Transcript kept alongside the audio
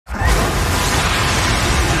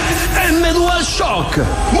M2AllShock,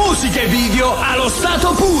 musica e video allo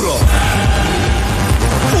stato puro.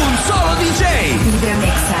 Un solo DJ. Video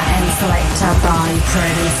mixer and selector by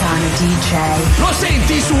producer and DJ. Lo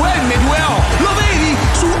senti su M2o, lo vedi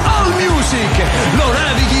su All Music, lo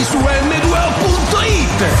navighi su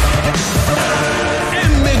M2o.it.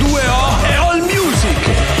 M2o e All Music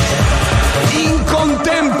in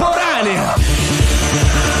contemporanea.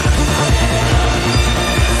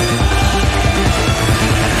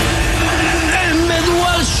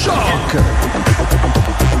 M2AllShock.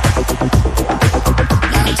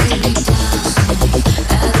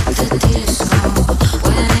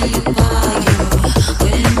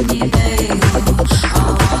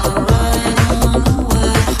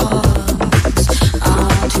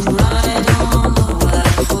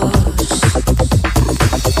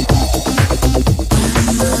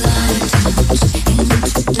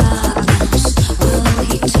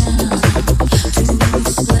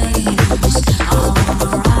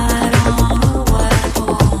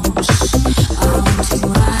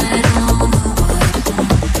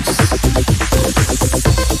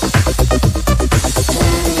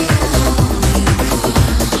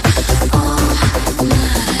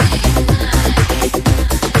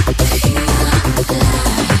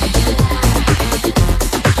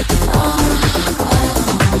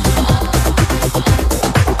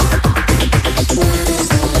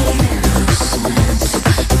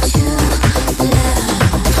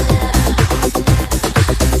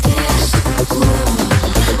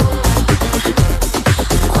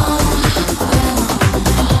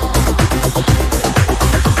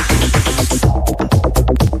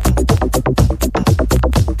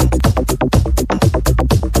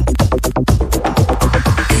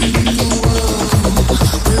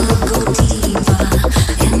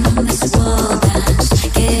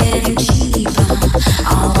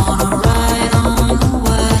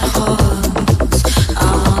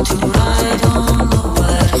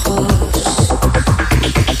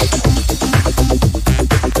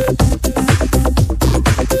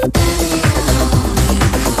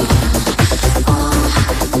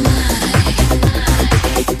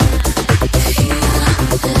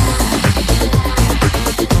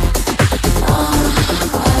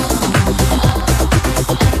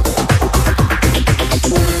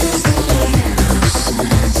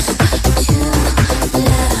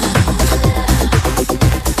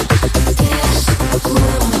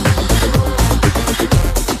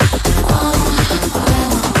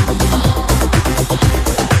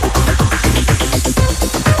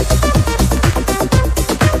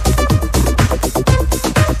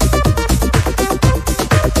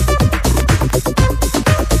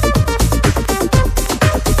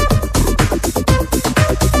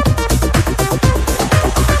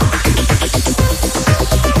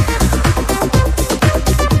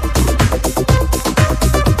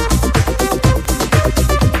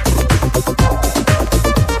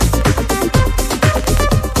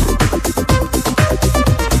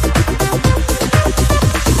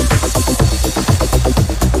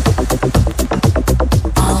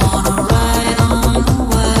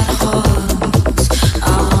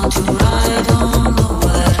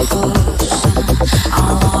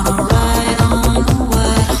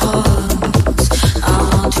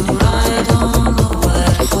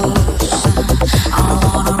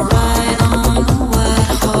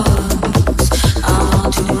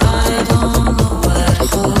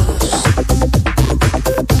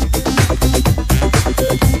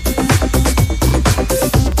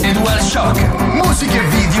 Musica e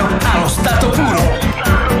video allo stato puro.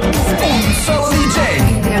 Un solo DJ.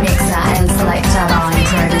 Video mixer and selector by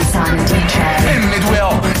producer and DJ.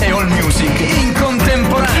 M2o e All Music in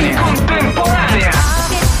contemporanea.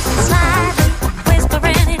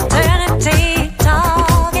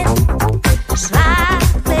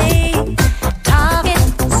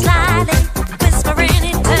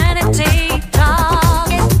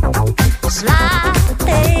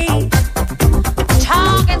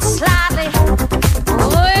 Talking slightly,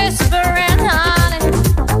 whispering, honey.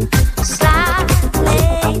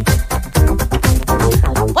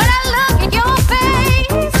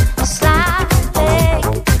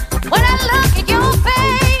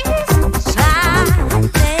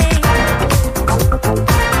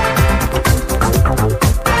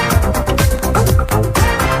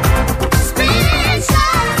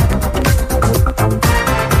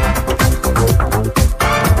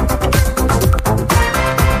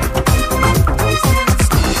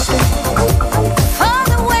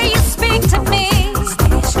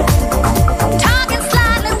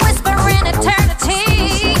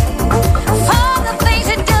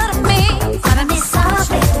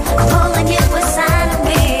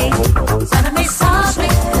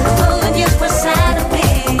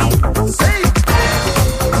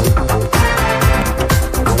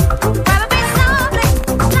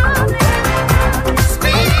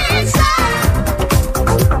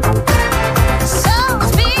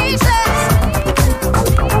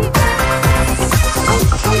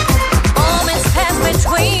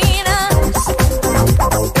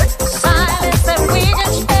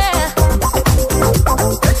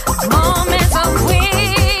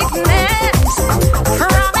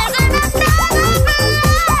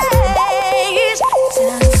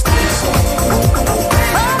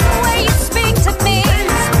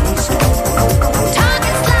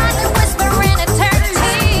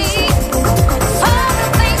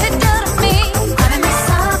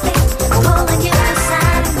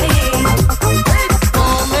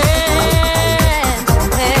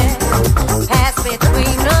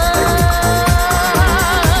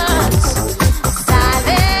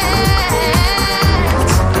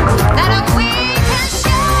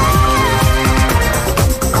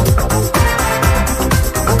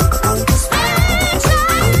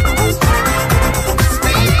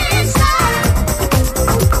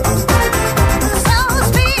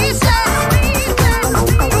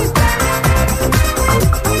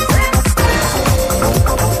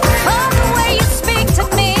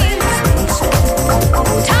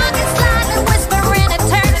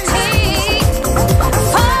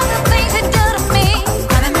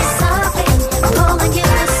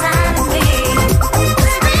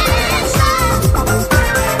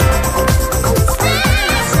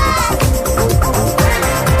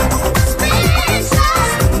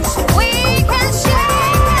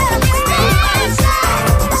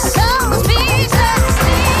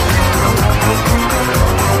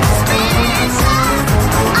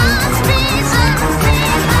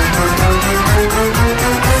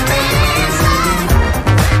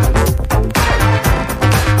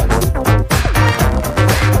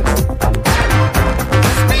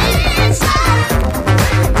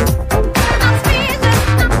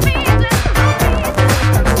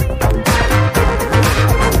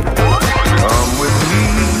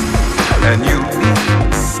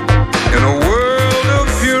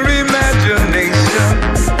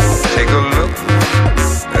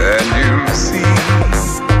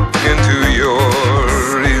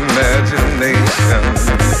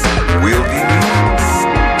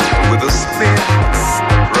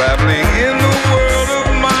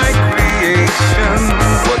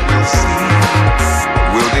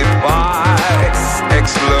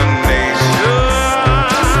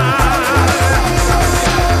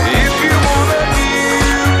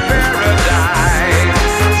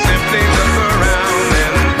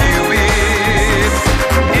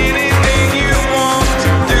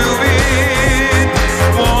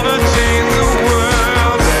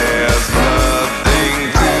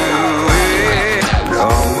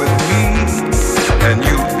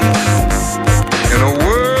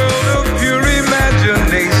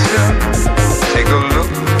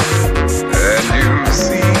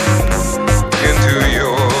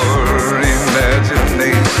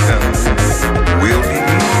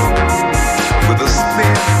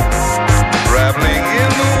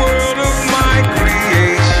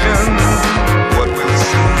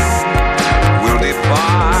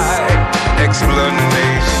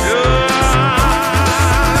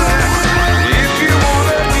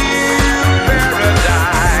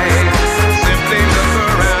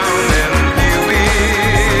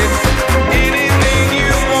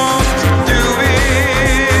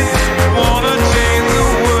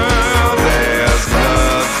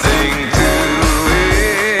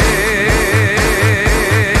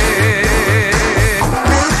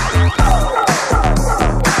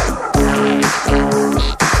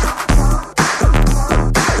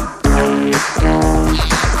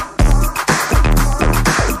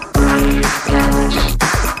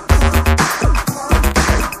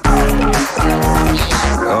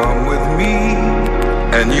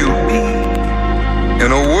 and you'll be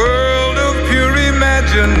in a world of pure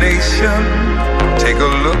imagination. Take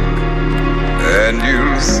a look and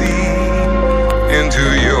you'll see into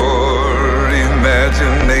your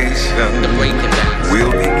imagination.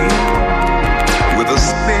 We'll begin with a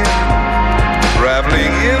spin,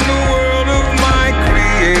 traveling in the world of my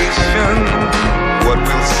creation. What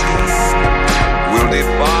we'll see will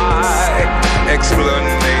defy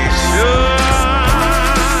explanation.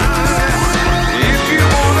 If you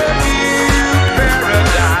want a new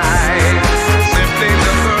paradise, simply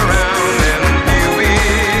look around and view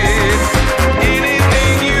it.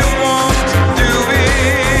 Anything you want to do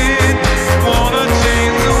it. Wanna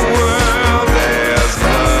change the world, there's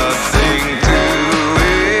nothing to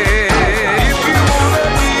it. If you want a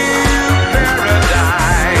new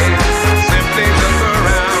paradise, simply look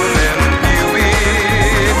around and view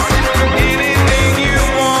it. Anything you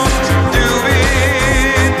want to do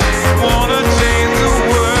it. Wanna change the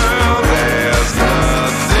world, there's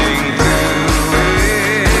nothing to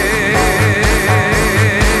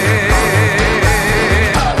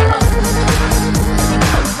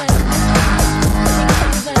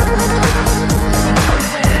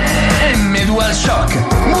M2AllShock,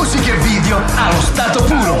 musica e video allo stato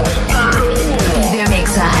puro. Video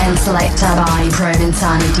mixer and selector by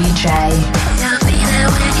Provinciano DJ. I'll be there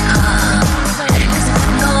when you call, 'cause I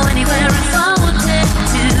couldn't go anywhere if I wanted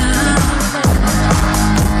to.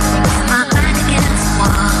 With my back against the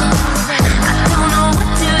wall, I don't know what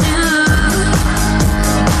to do.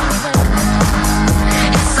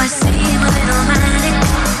 If I seem a little manic,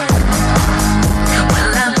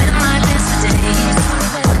 well, I've been like this for days,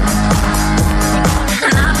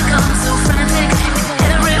 and I've become so frantic in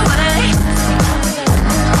every way.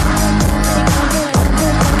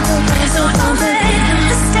 So don't make a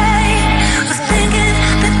mistake with thinking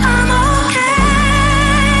that I'm okay.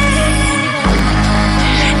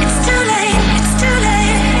 It's too late, it's too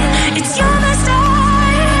late, it's your mistake.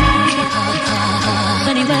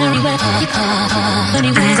 Anywhere you call, and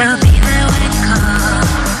I'll be there when you call,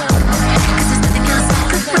 'cause there's nothing else I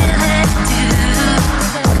could really do.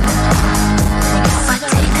 If I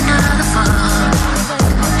take another fall,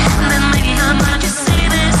 then maybe I might just see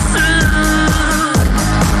this through.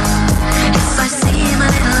 If I seem a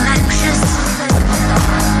little anxious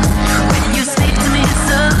when you speak to me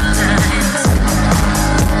sometimes,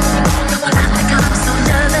 well, I think I'm so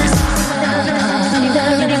nervous.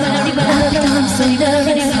 So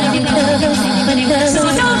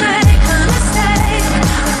don't make a mistake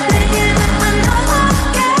thinking that we're not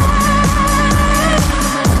okay.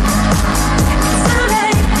 It's too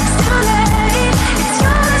late, it's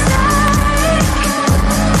your mistake.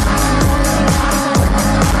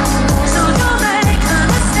 So don't make a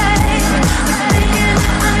mistake thinking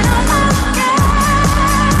that we're not okay.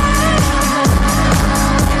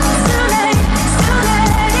 It's too late,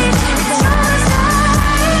 it's your mistake.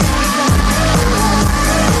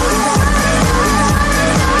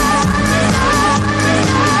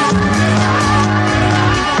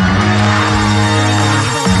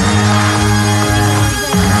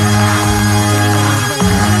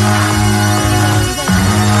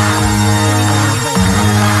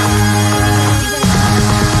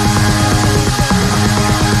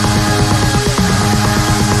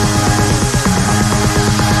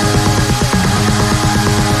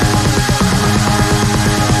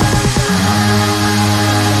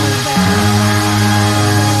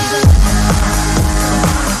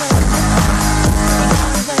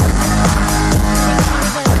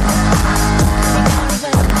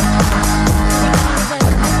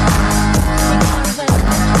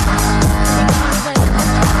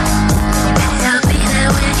 I'll be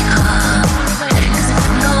there when you call, 'cause I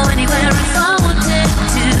couldn't go anywhere if I wanted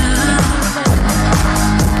to.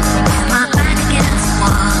 With my back against the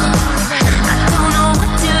wall, I don't know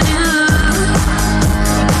what to do.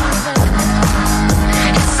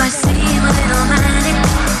 If I seem a little manic,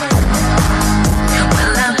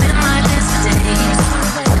 well, I've been like this for days,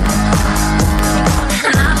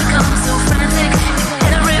 and I've become so frantic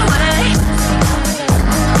in every way.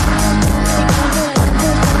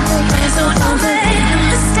 So don't make a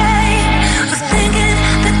mistake with thinking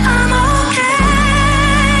that I'm okay.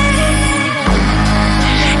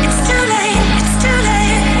 It's too late,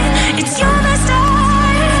 it's your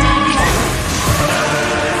mistake.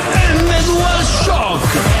 M2AllShock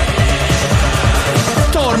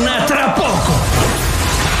torna tra poco.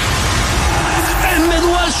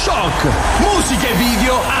 M2AllShock, musica e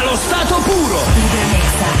video allo stato puro. Video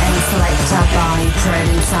mixer and selector by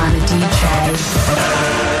Provinciano DJ.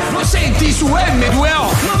 Lo senti su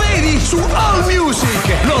M2o, lo vedi su All Music,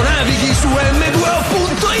 lo navighi su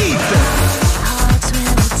M2o.it.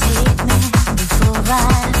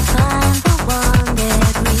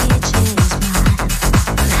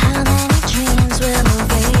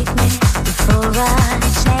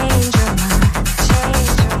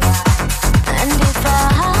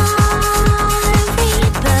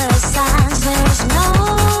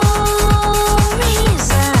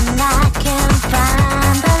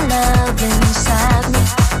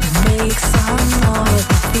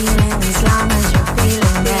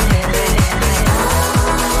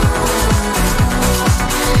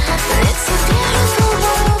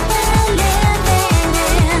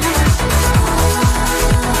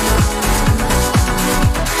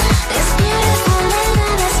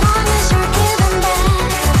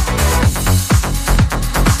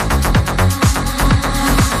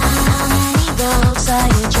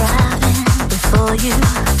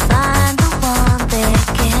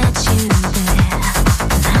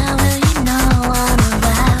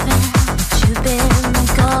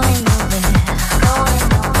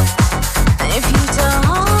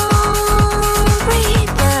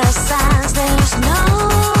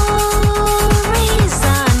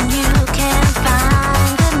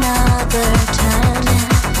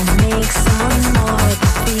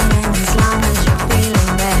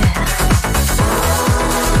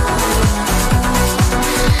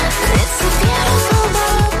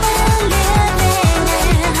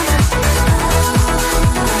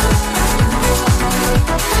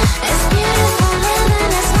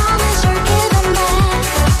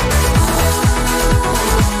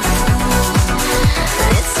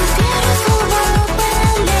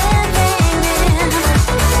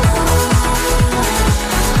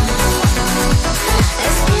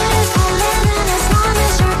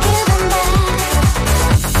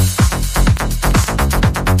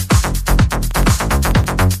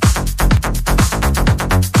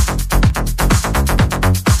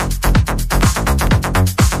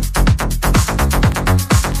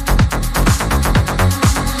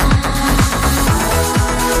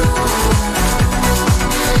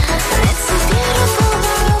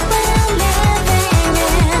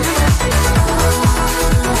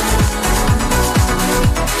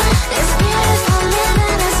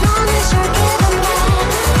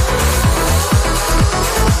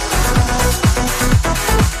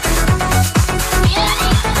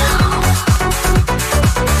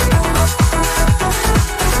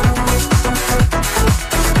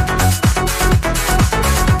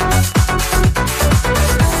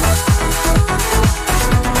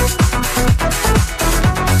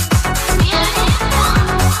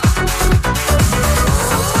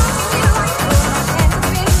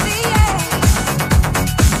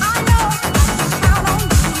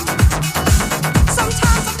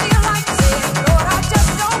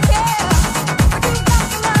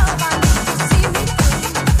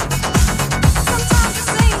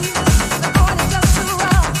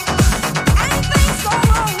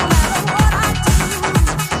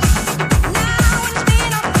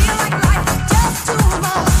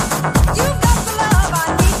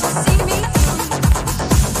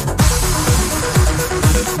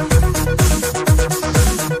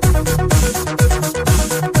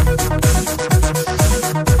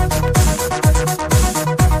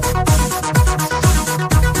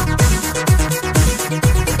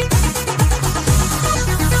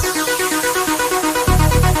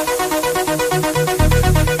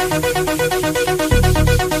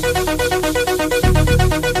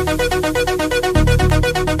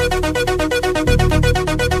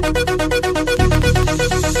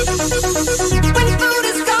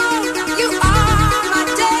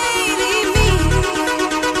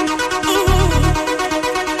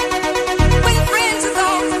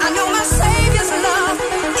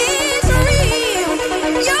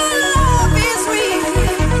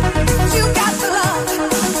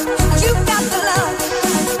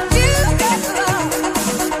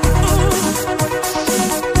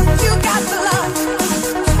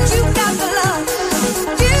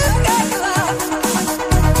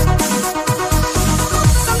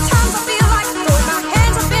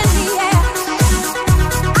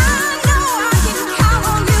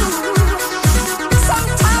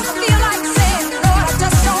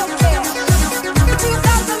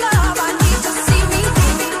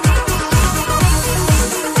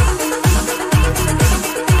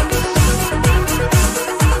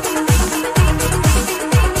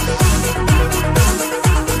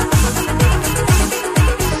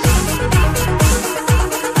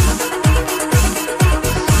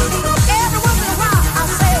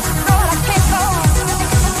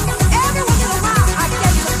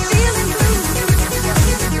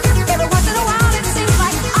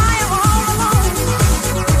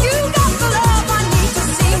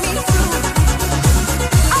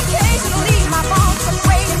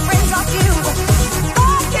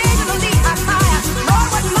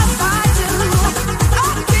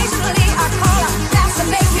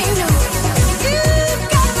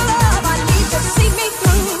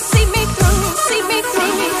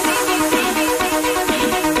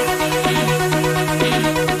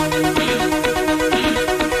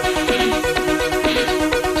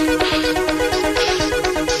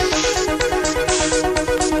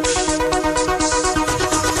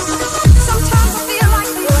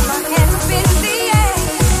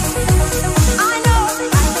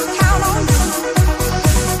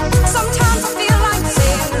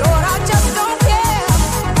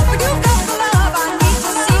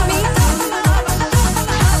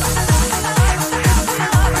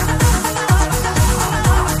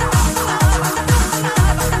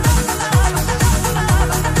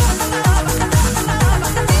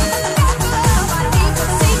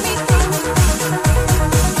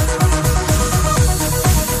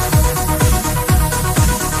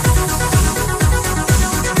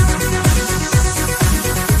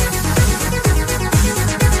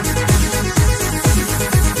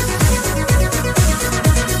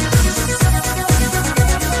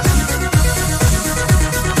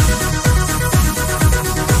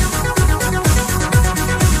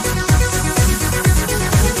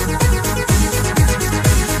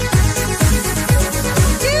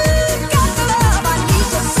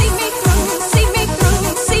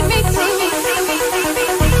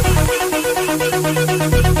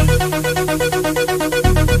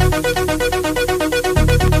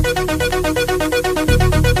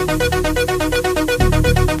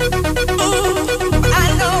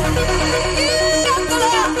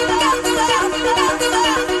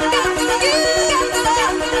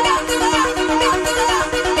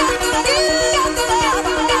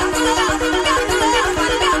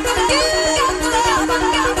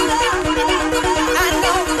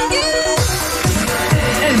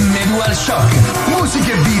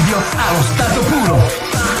 allo stato puro.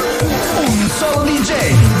 Un solo DJ.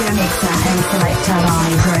 The mixer and selector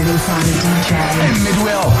by producer and DJ.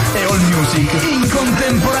 M2o e All Music in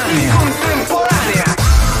contemporanea.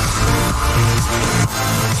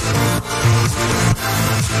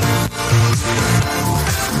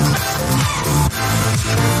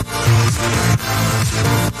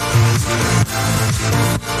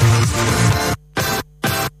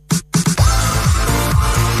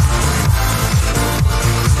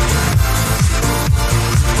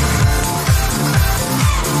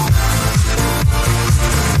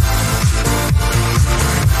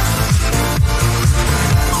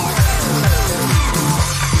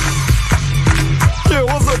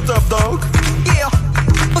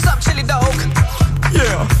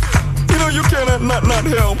 Not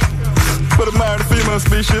help, but admire the female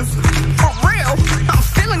species. For real? I'm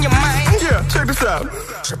feeling your mind. Yeah, check this out.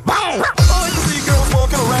 Oh, you see girls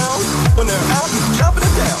walking around when they're out and jumping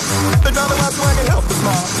it down. They're driving like so I can help but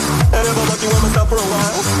smile. And if I let the women stop for a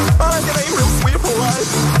while, I like it ain't real sweet for life.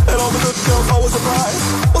 And all the good girls always surprise.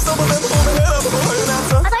 Well, some of them hold their head up and hold an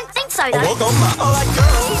answer. I don't think so, though. Welcome back. I like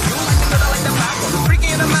girls. You like the good, I like the bad one. Freaky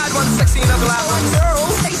and the mad one, sexy and the glad one.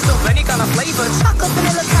 Girls, taste of any kind of flavor. Chocolate,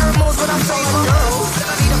 vanilla, caramels, what I'm saying. Girls, then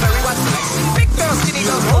I need a very wide selection. Big girls, skinny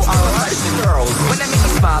girls, most of the fashion girls. When they make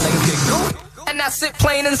me smile and giggle, and that's it,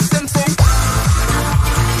 plain and simple.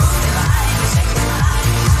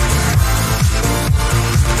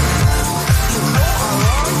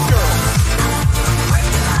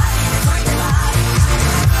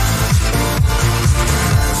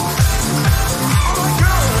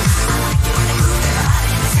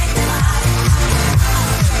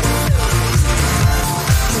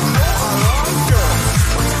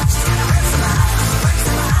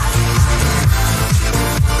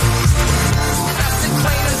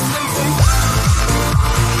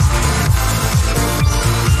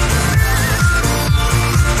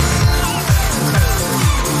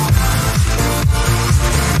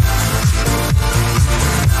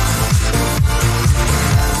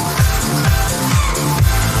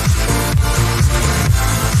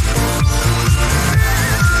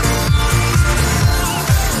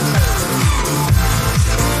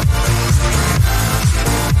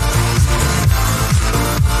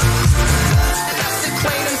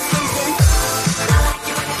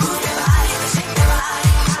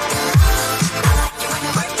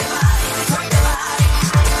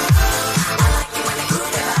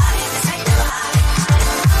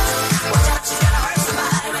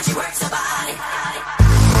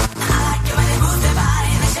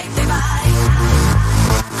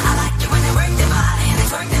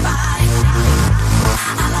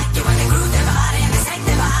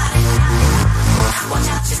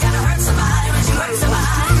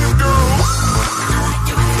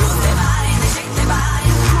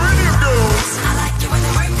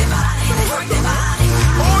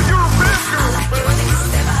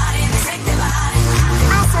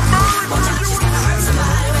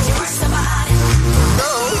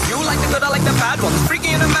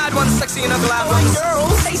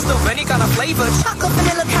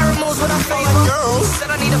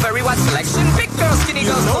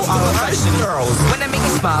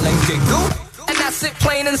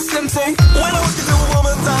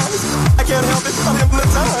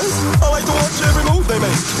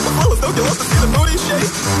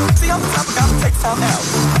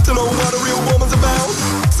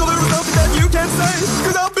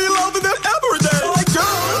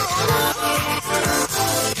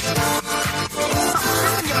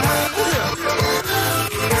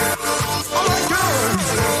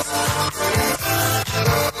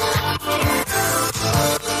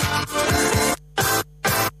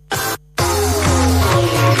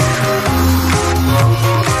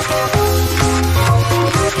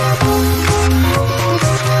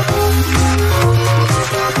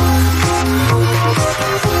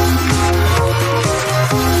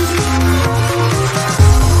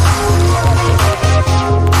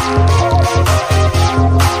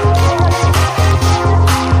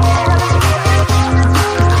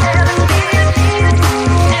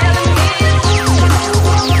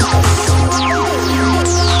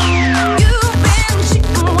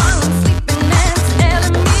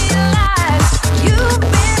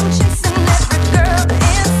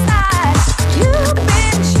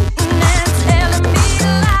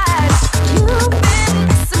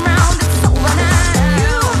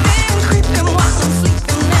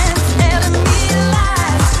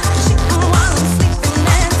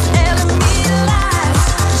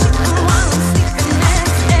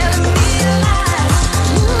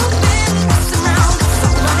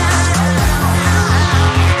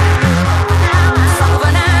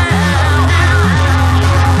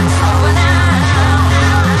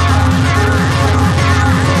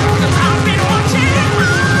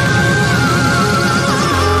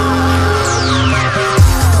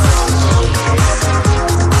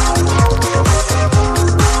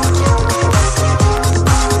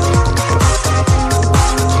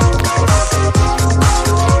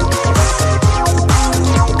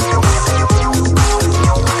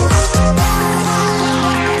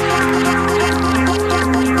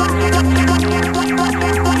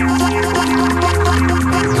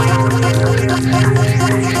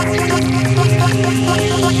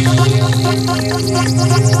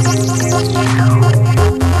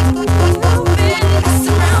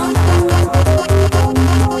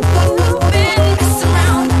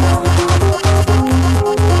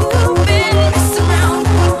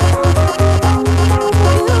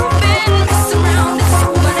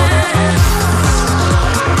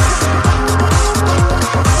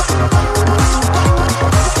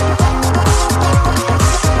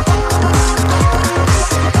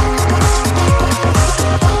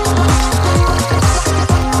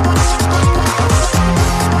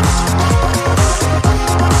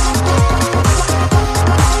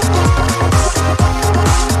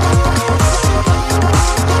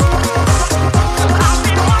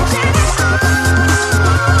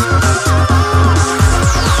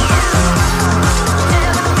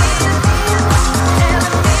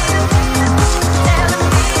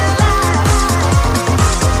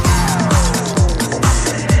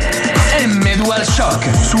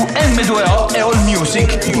 M2AllShock su M2o e All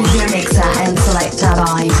Music. Your mixer and selector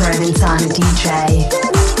by Provenzano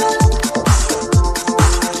DJ.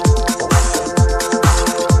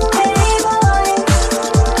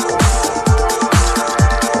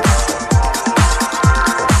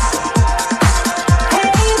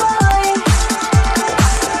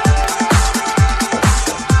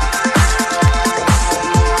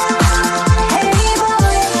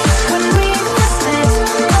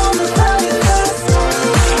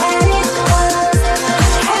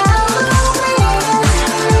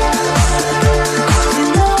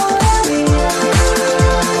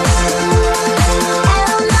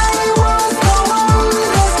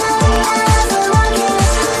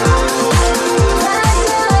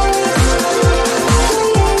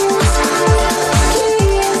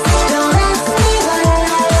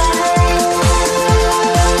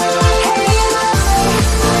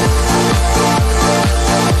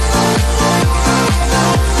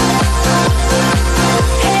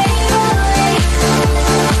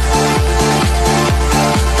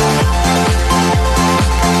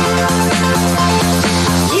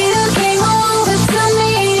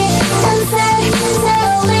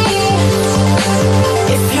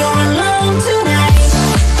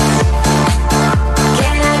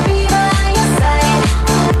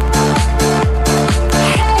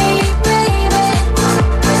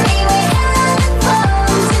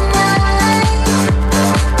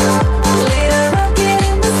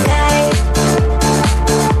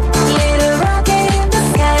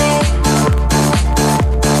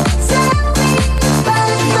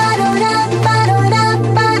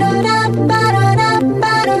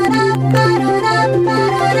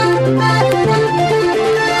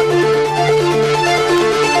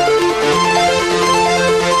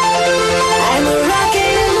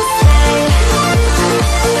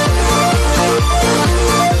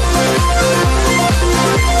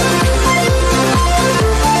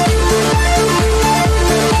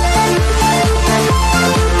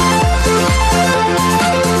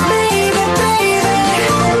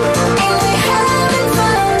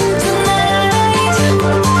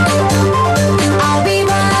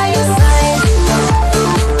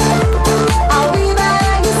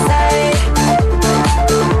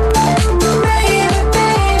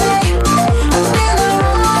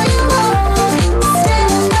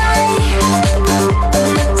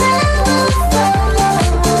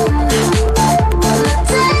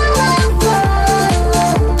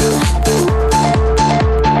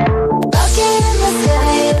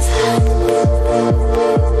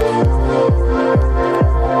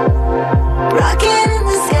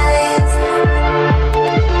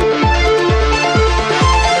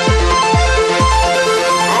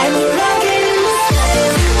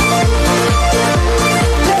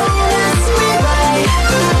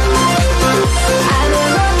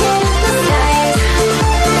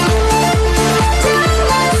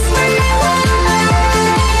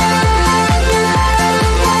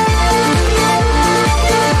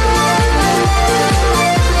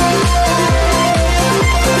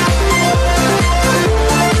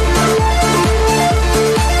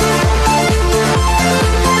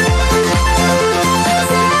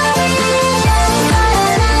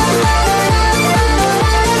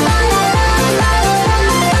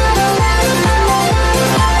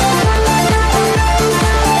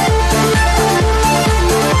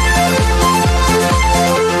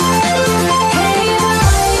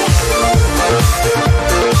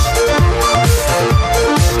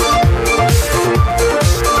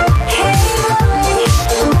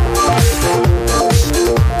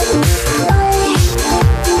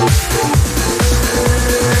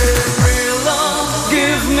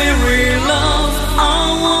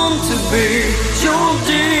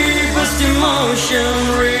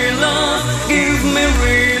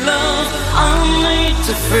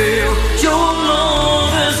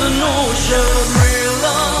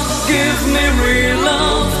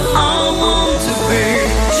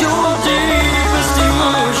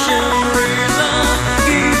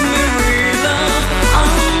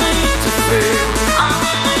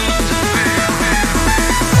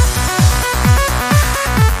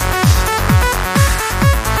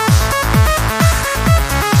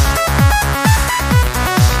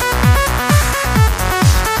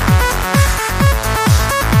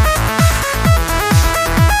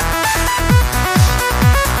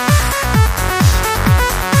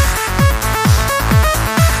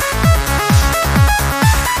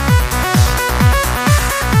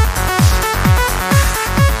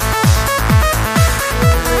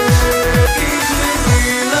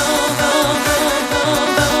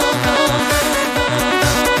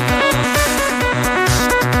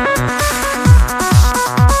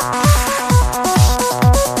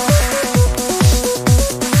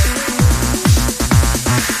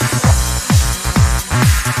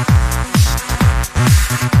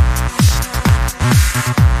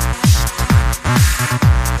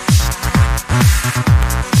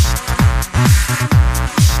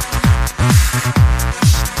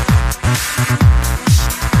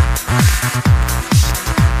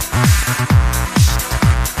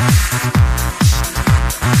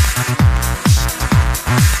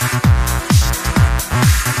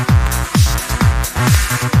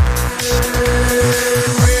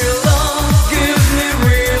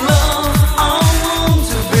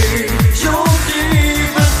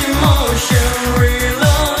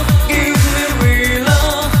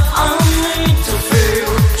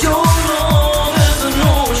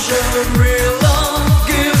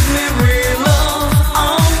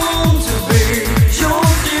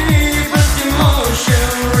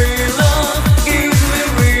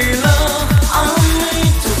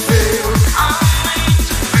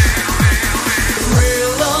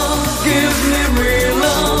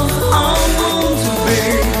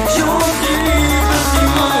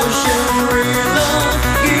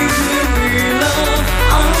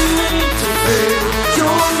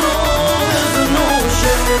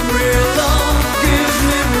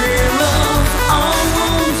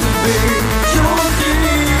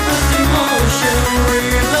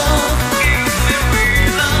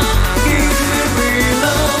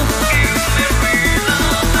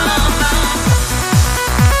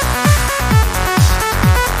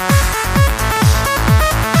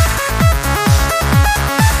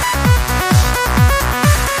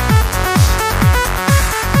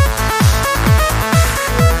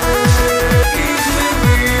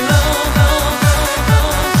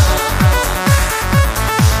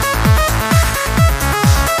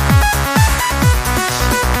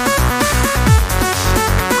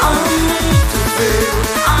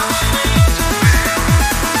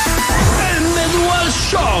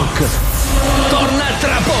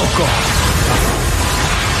 gioco.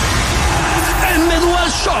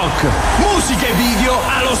 M2AllShock, musica e video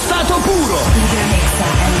allo stato puro. Video mixer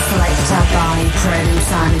and selector by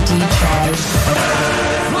producer and DJ.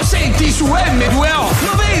 Lo senti su M2o,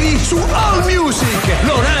 lo vedi su AllMusic,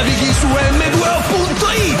 lo navighi su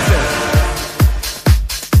M2o.it.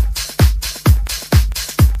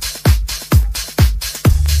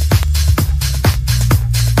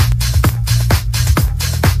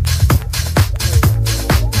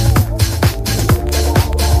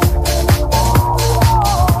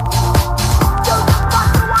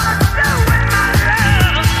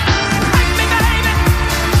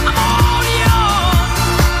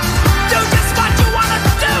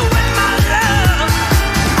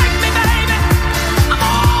 I'm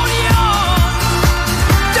all yours.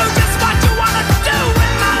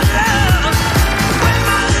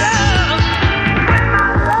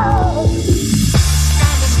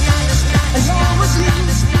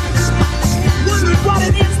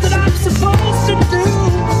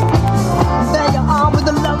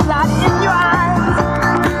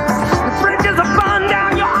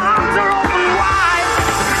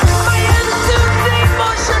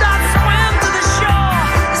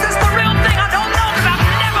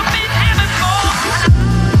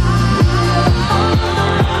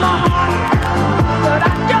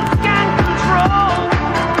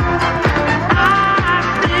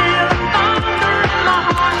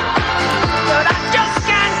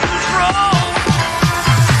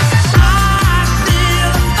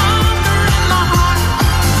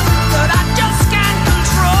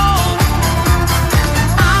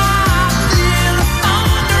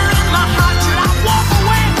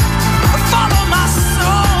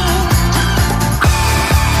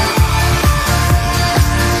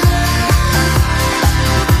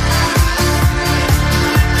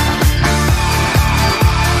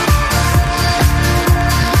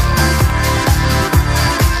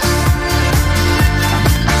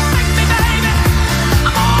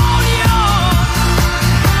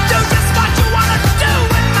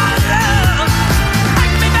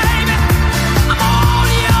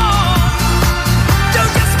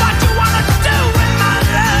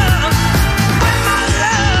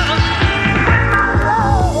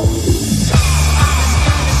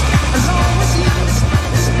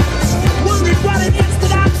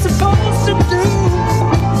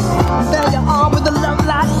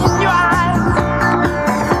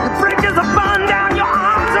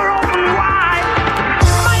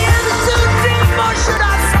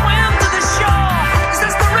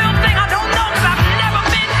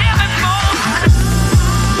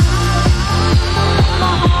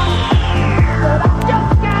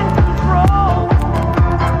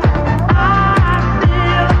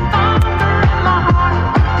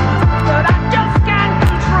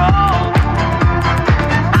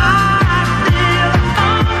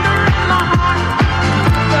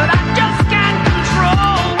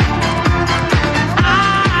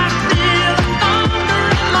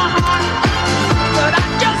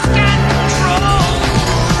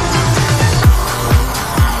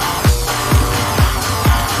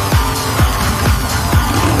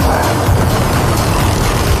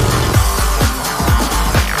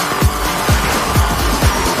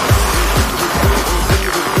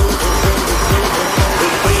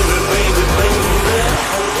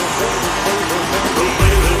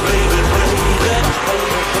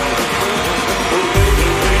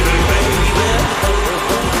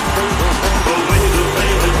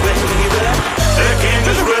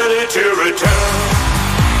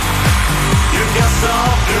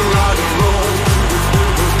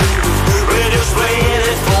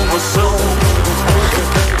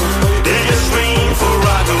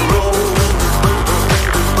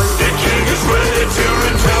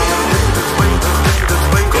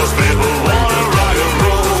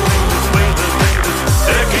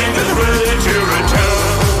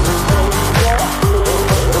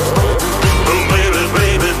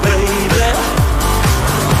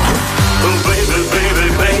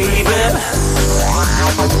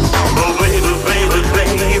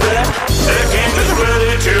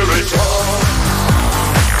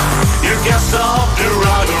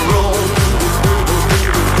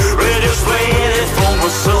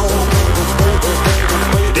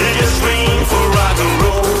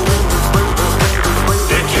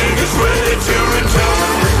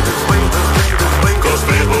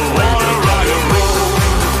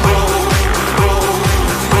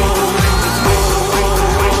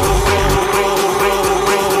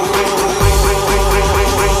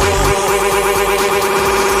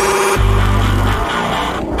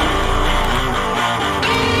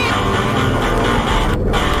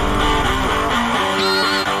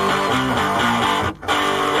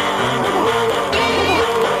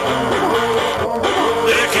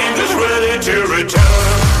 return.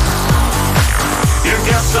 You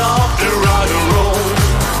got something to rock and roll.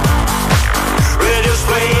 Radio's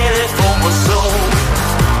playing it for my soul.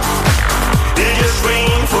 You just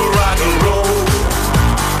ring for rock and roll.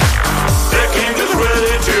 The king is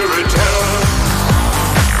ready to return.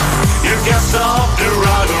 You got something to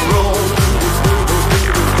rock and roll.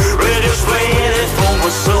 Radio's playing it for my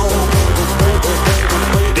soul.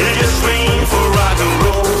 You just ring for rock and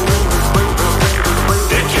roll.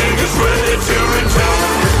 The king is ready to return.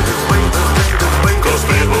 'Cause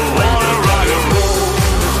people wanna rock and roll.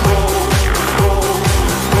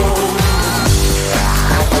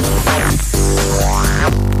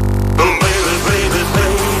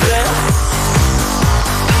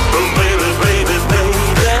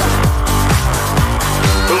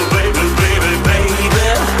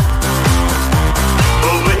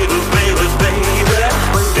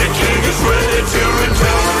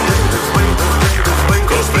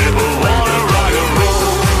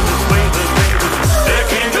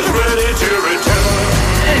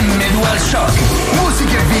 M2AllShock,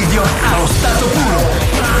 musica e video allo stato puro.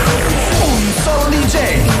 Un solo DJ.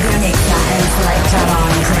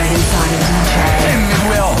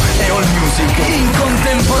 M2o e All Music in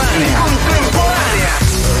contemporanea.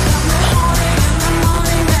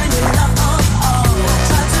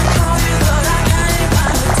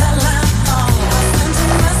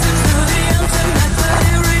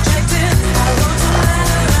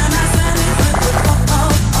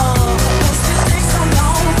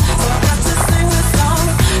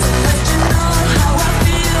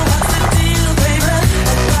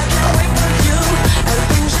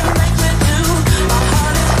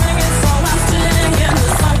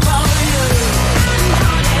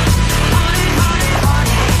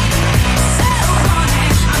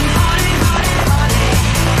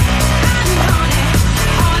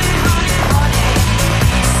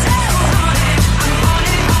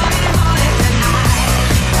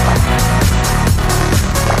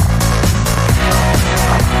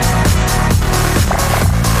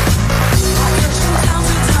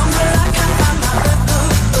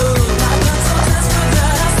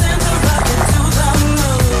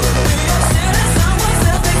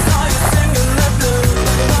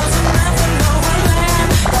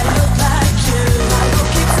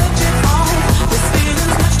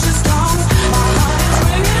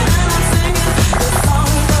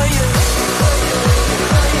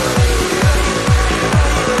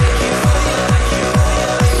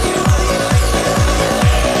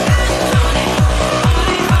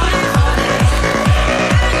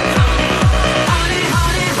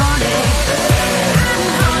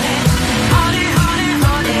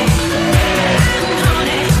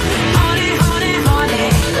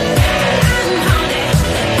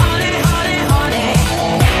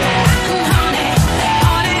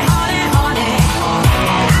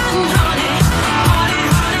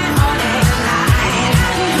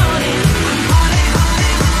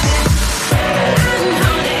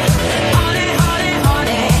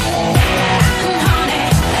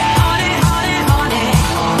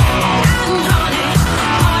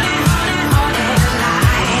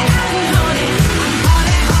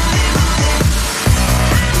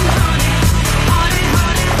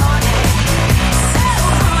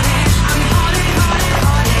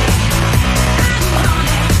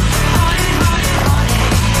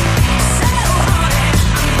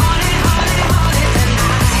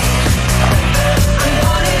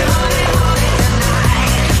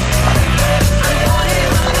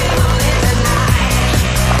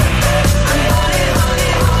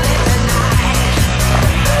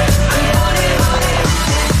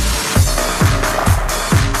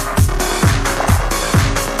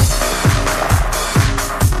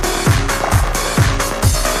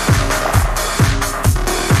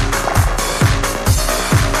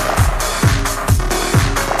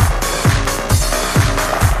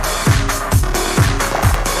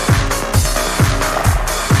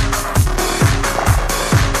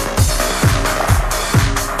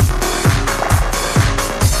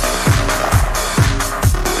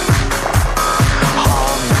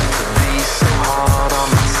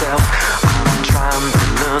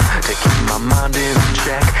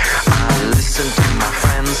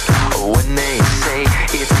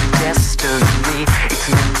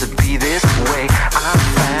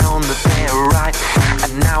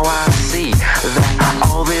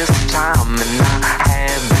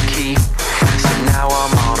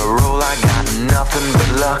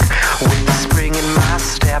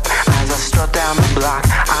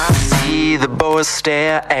 The boys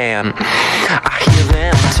stare and I hear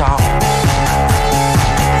them talk.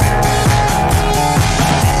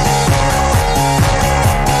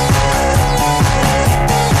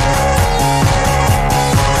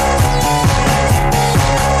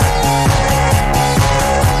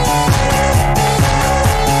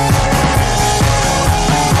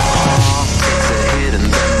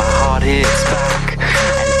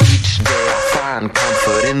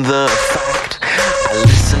 but in the fact I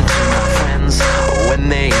listen to my friends when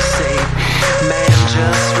they say, man,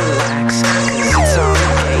 just relax, 'cause it's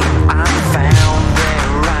okay, I'm found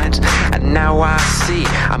there right, and now I see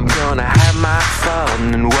I'm gonna have my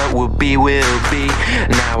fun, and what will be will be.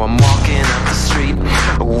 Now I'm walking up the street,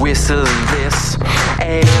 whistling this,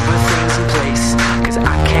 everything's in place, 'cause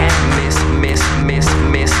I can't miss.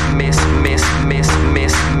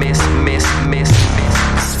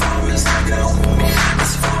 As far as I go,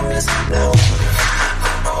 as far as I know,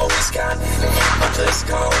 I always got a place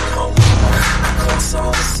called home. I cross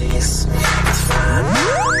all the seas, it's fine.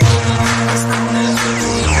 It's not never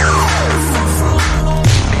be far from home.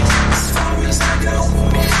 As far as I go,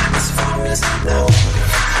 as far as I know,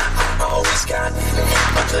 I always got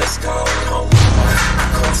a place called home. I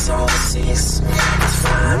cross all the seas, it's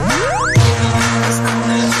fine. It's not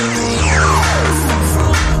never be.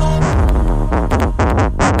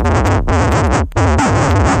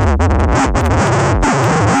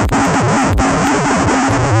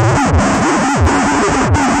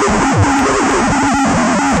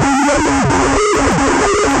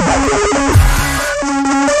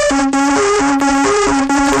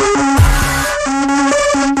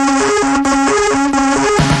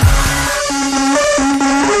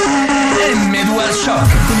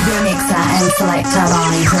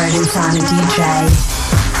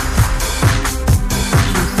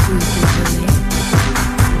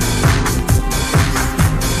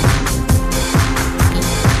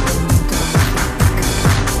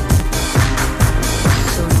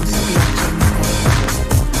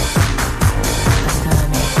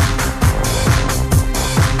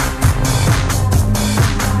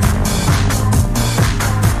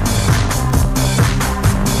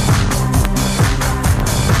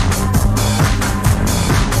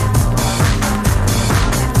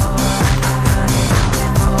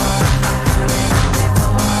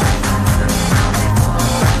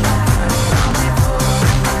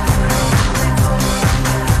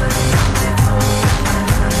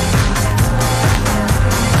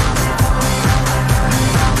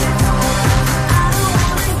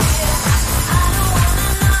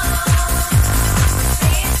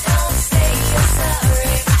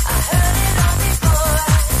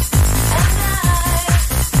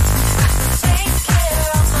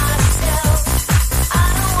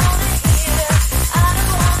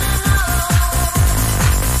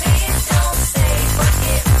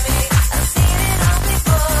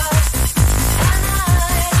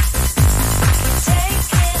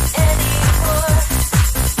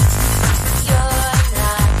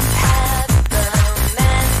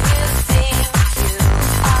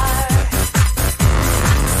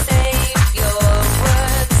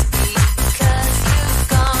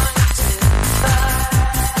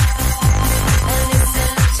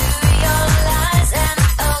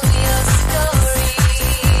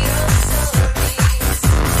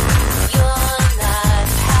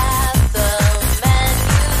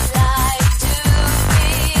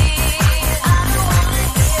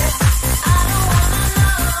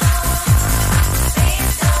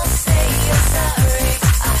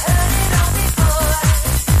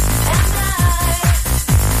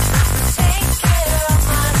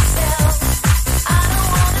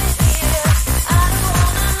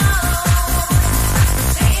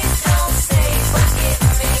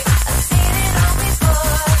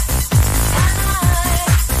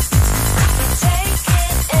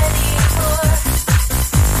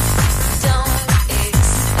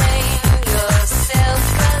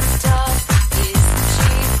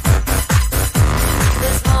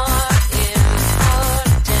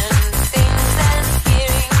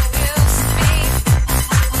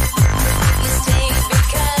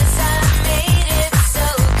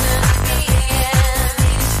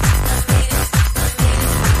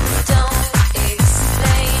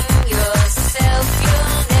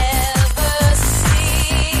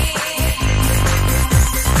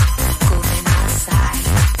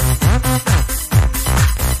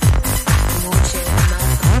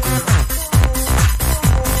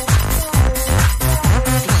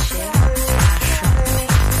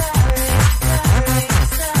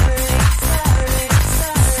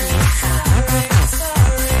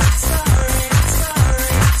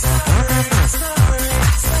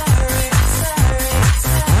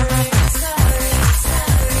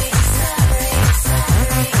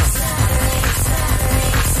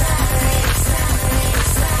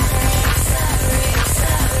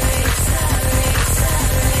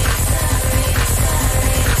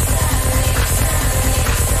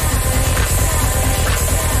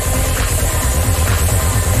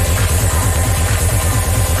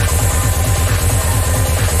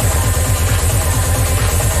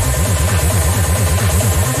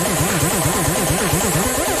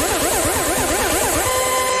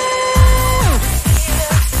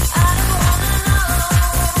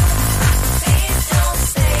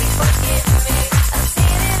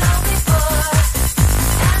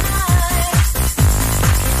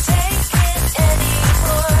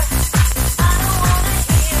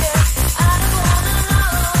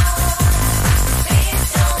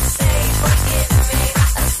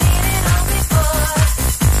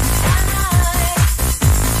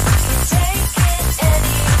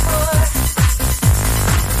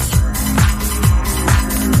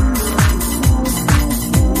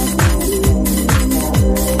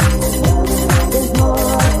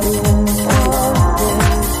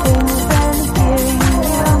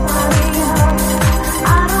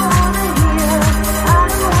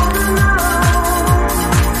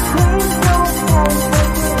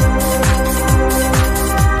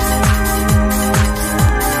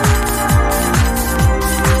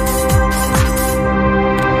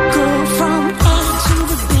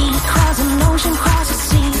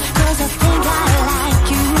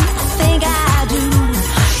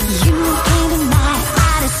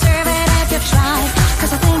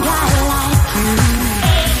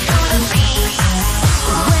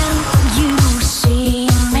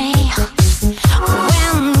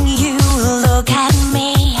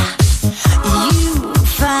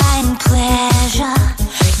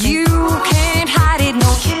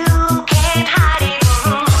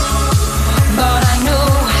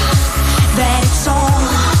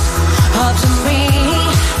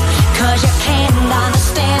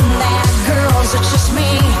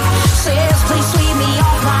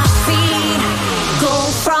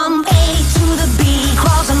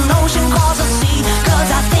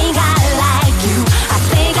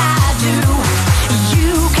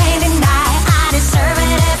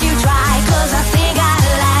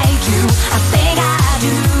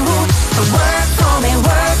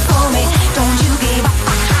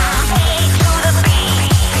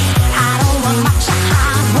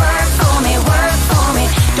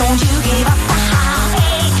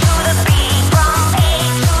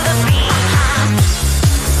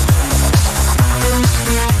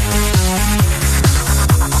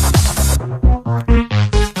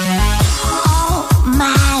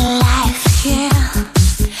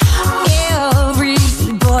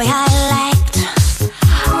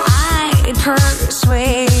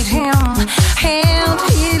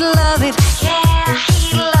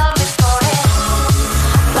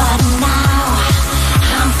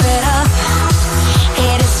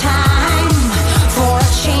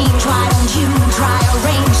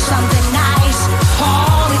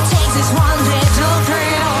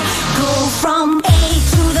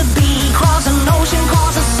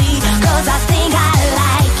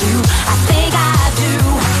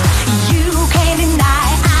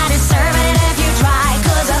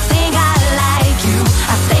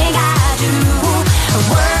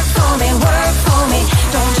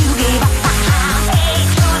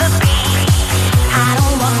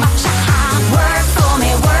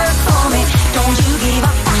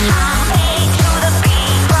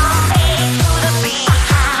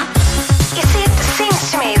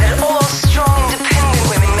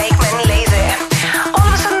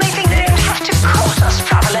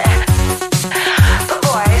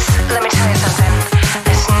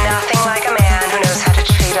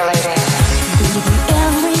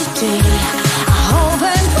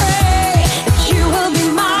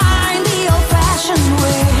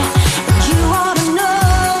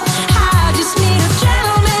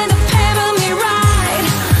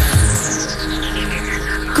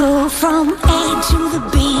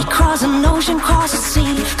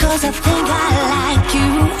 'cause I think I like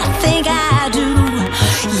you, I think I do.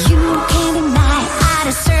 You can't deny I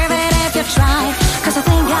deserve it if you try, 'cause I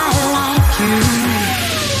think I like you.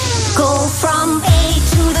 Go from A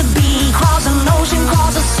to the B, cross an ocean,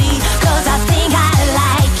 cross a sea, 'cause I think I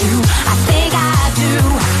like you, I think I do.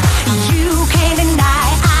 You can't deny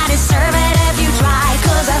I deserve it if you try,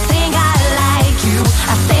 'cause I think I like you,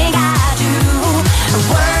 I think I do.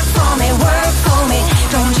 Work for me,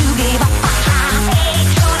 don't you give up. A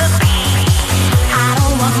to the B, I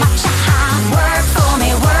don't want much. Work for me,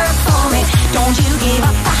 don't you give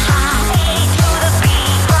up. A to the B,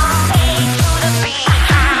 from A to the B.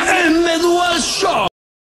 M2AllShock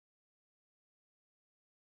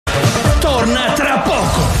torna tra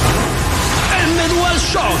poco.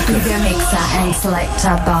 M2AllShock, Video mixer and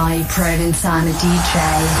selector by Provinciana DJ.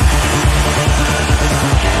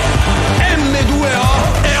 M2o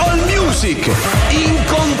e AllMusic in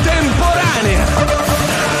contemporanea.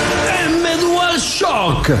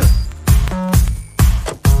 M2AllShock.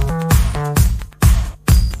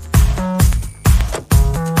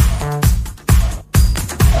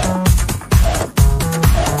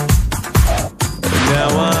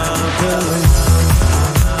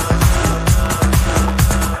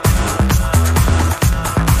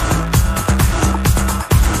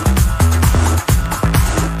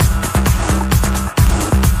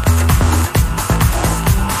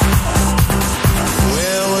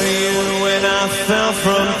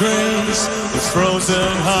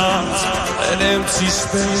 Frozen heart, an empty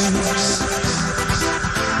space.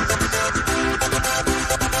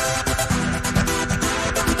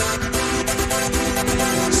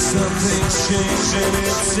 Something's changing,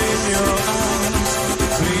 it's in your eyes.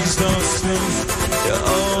 Please don't speak, you're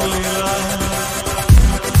only lying.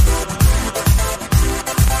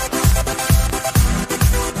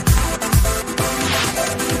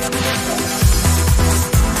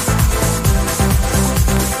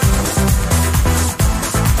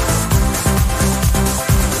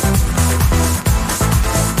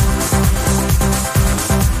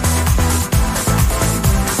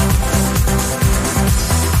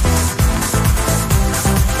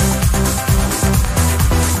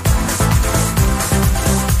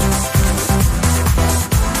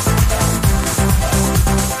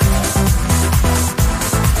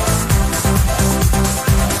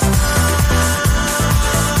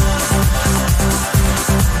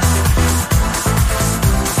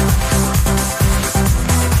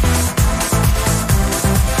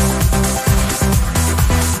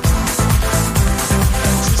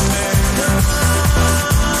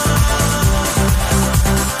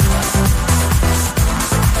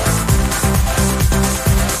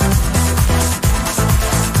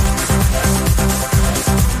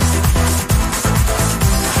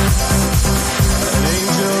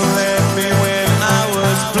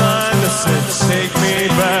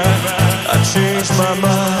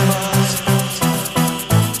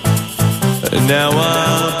 Now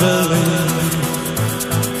I believe.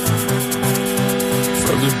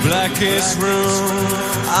 From the blackest room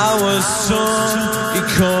I was torn. You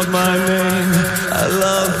called my name, our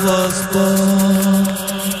love was born.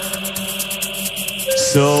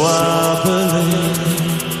 So I believe.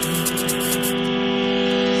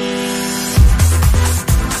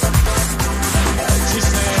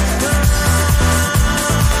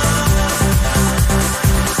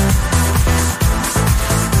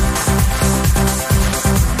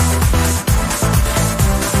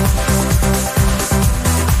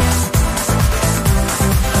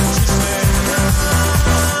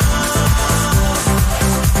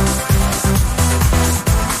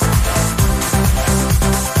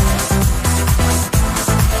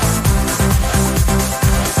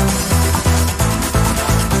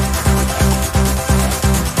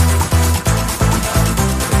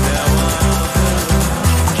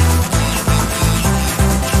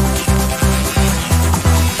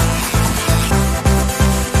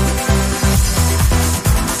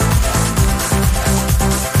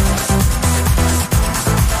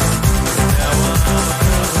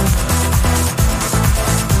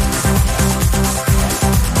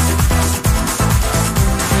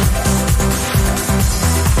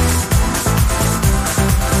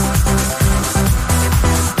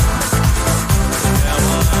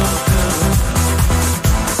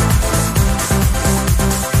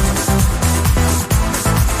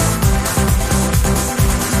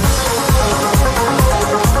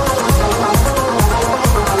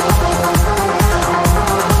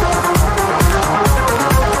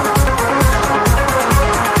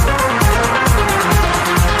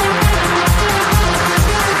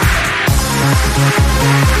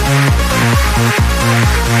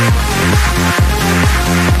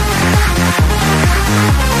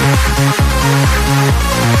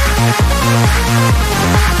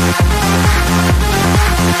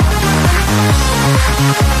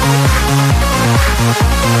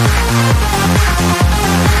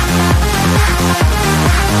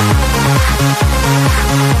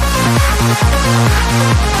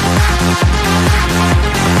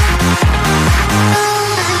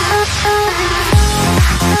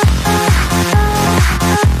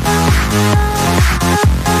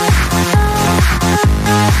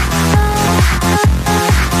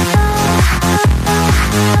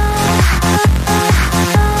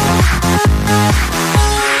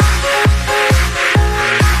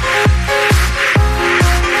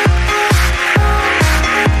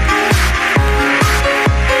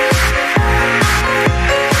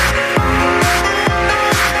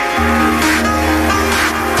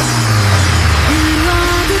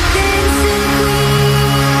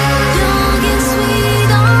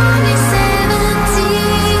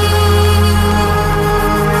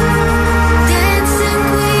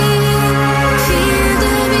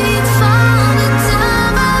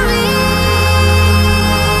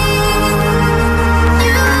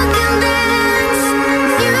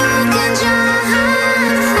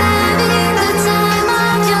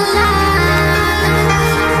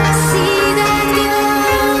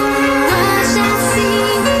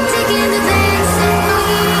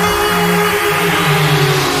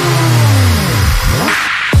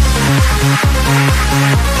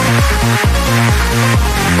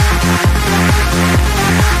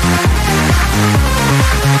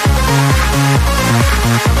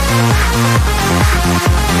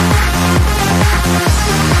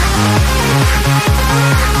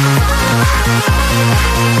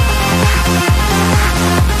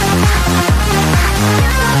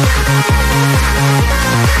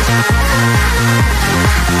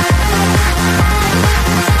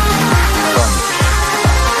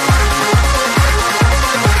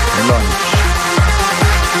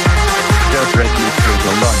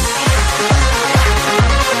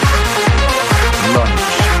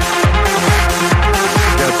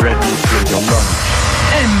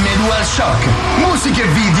 M2AllShock. Musica e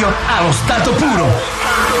video allo stato puro.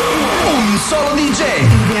 Un solo DJ.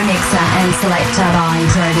 Video mixer and selector by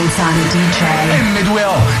producer and DJ.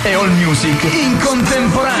 M2o e All Music in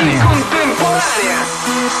contemporanea.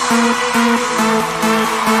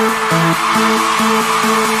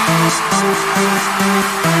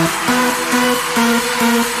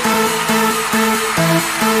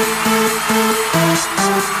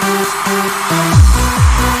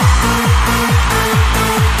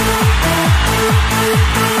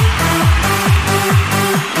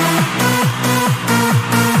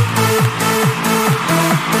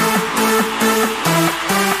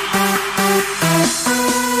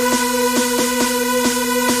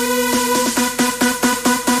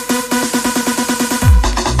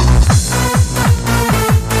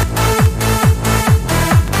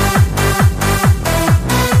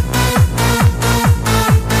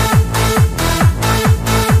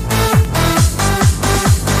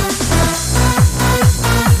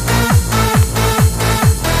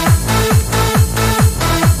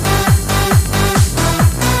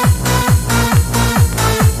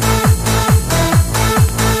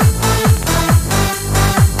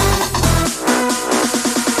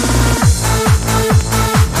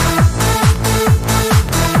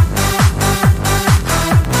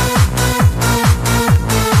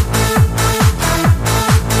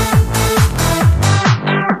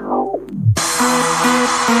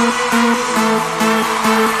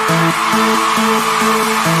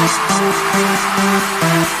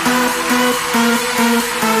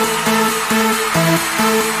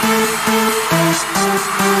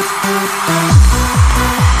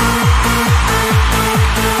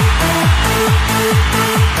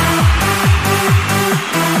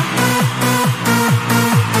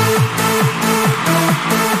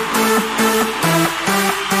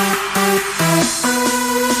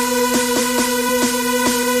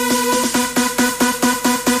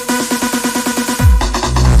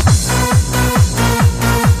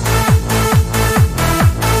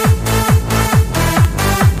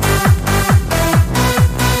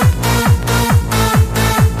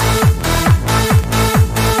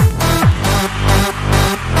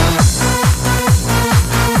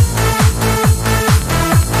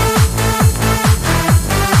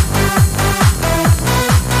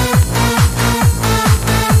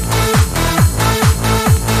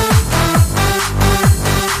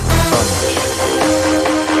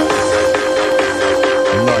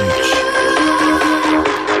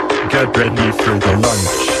 Get ready for the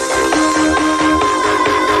lunch.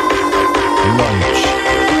 Lunch.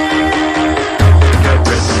 Get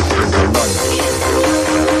ready for the lunch.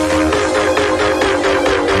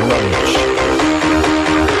 Lunch.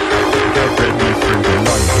 Get ready for the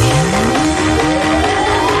lunch.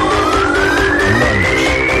 Lunch.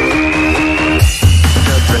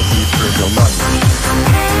 Get ready for the lunch.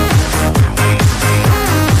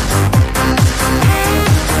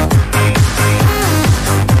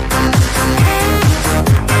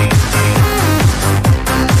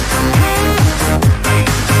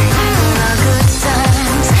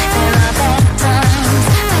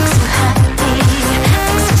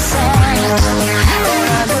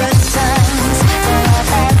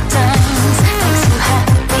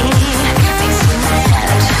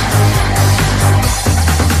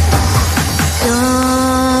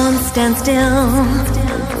 Stand still.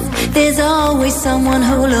 There's always someone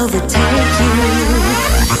who'll overtake you.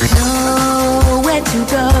 Nowhere to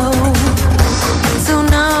go, so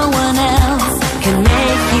no one else can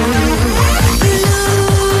make you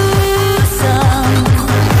lose some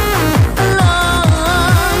along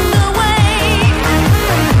the way.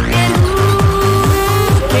 And who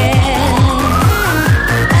cares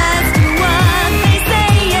as to what they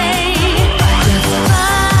say?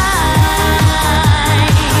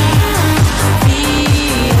 Just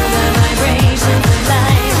feel the vibrations of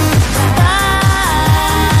life.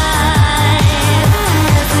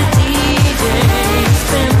 As the DJ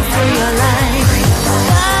spins through your life.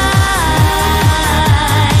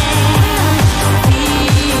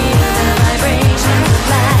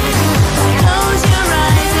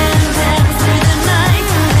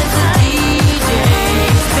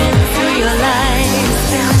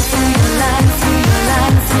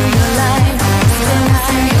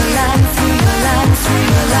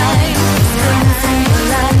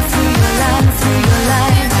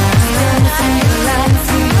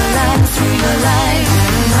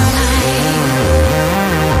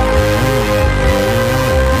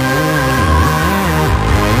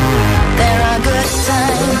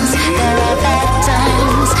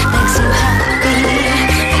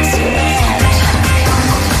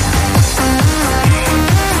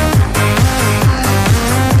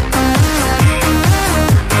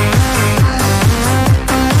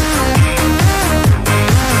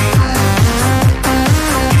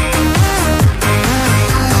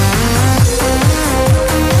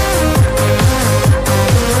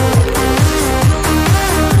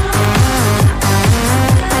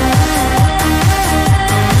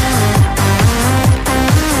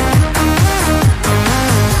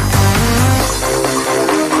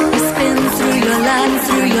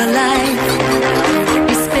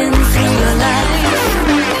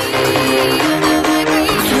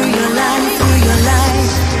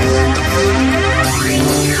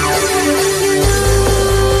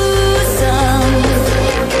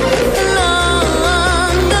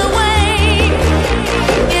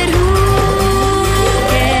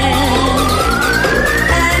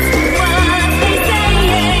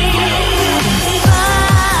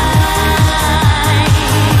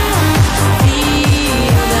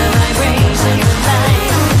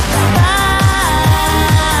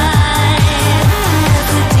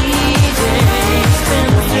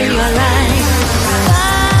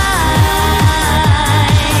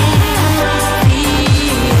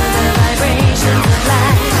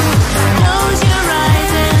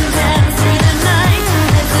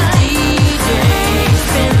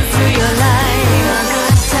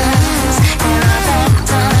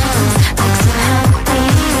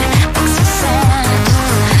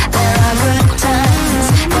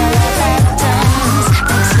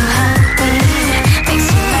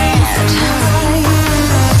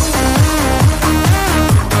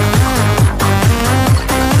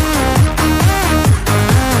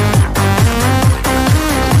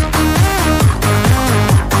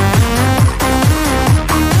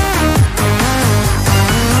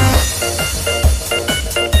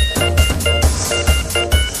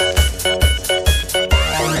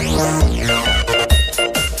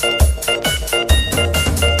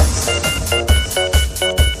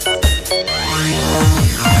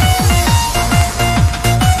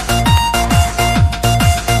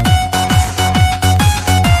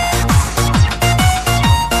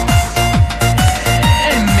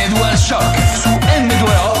 M2AllShock su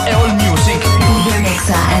M2o e All Music. The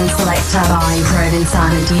mixer and selector by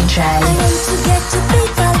Provinciano DJ. I want to get to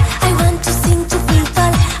people, I want to sing to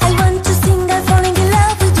people, I want to sing, I'm falling in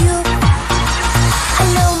love with you. I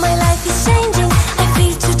know my life is changing, I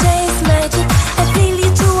feel today's magic, I feel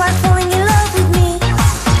you too are falling in love with me.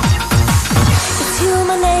 It's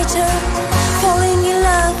human nature, falling in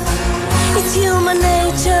love, it's human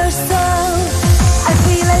nature, so I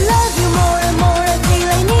feel I love you more and more, I feel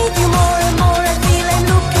I need you more and more, I feel I'm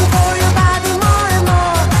looking for your body more and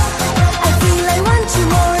more. I feel I want you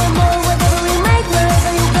more and more, whatever we make,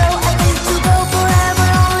 wherever you go, I feel to go forever,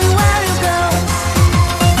 only where you go.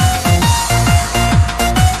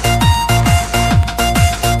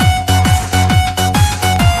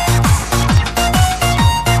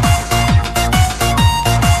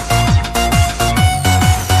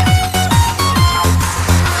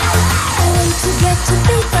 I want to get to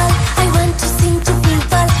people, I want to sing to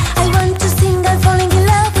people, I want to sing, I'm falling in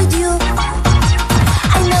love with you.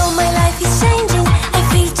 I know my life is changing, I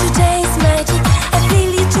feel today's magic, I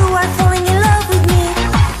feel you too are falling in love with me.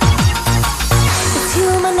 It's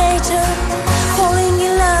human nature, falling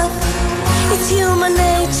in love, it's human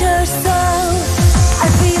nature, so I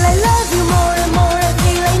feel I love you more and more, I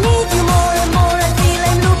feel I need you more and more, I feel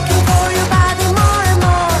I'm looking for your body more and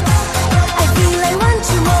more. I feel I want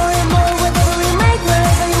you more and more, whatever we make,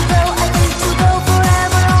 wherever you go, I feel to go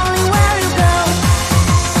forever, only where you go.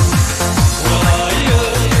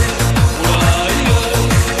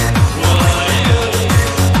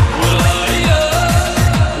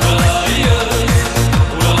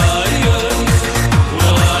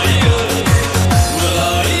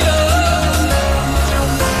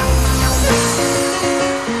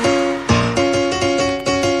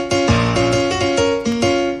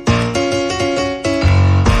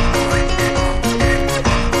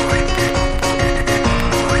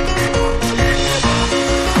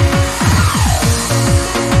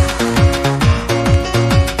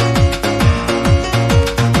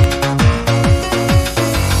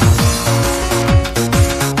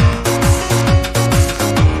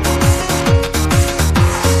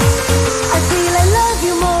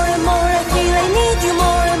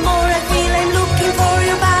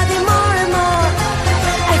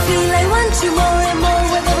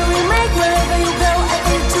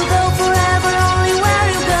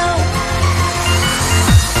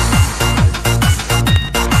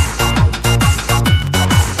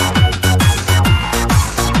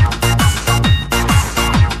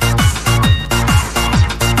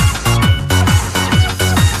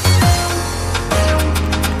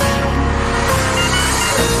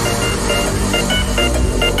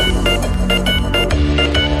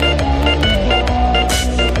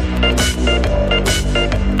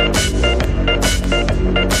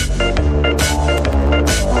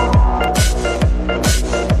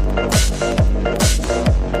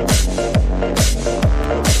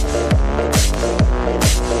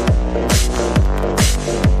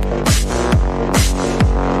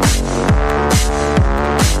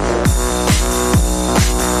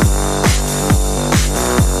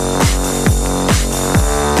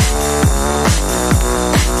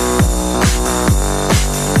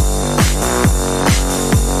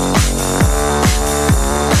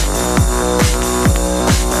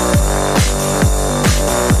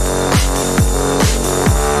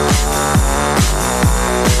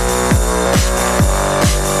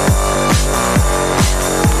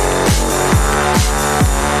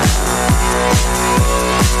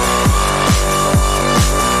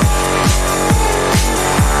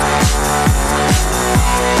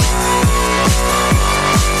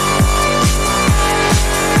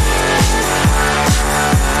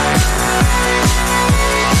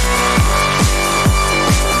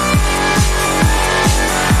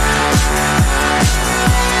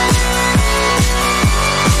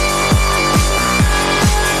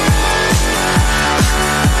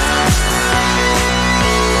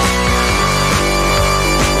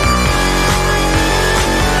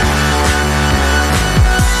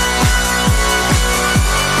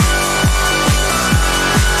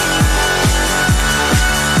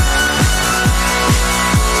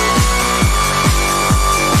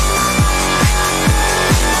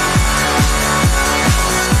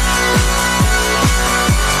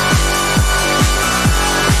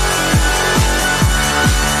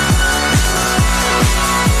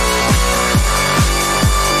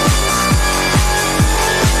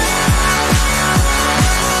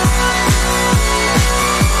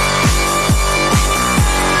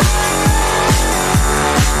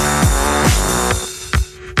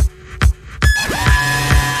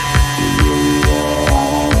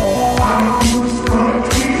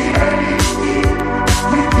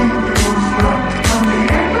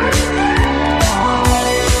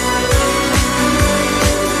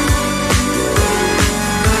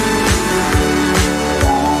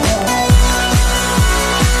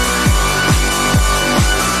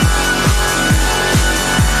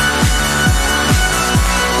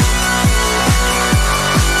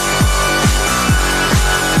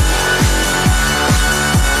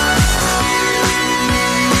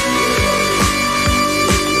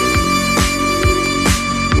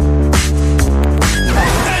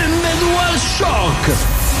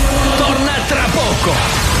 torna tra poco.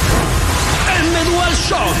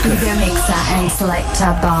 M2AllShock. The mixer and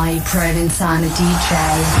selector by Provinciano DJ.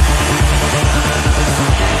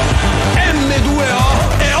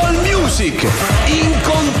 M2o e AllMusic in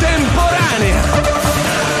contemporanea.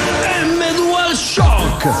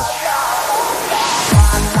 M2AllShock.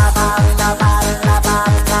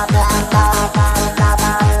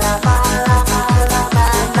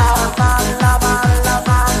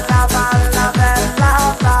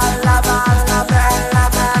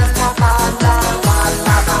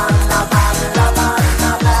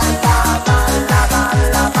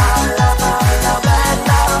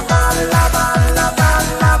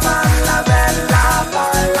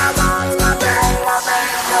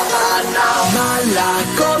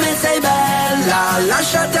 Come sei bella,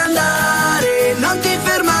 lasciati andare, non ti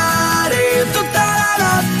fermare, tutta la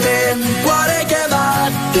notte, cuore che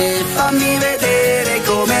batte, fammi vedere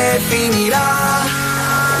come finirà,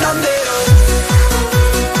 davvero.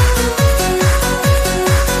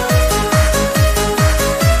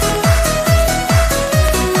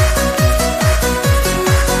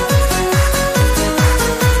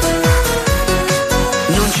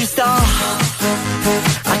 Non ci sto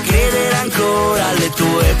a credere ancora alle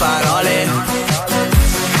tue parole,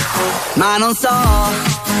 ma non so,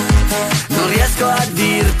 non riesco a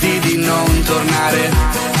dirti di non tornare.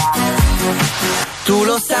 Tu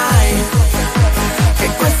lo sai che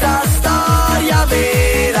questa storia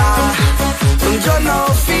vera un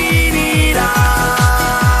giorno finirà.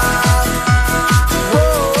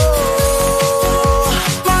 Oh,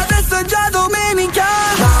 ma adesso è già domenica.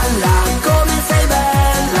 Balla come sei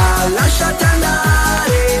bella, lasciati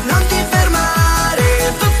andare, non ti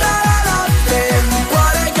fermare, tutta la notte,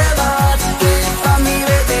 cuore che batte, fammi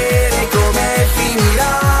vedere come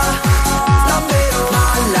finirà, davvero.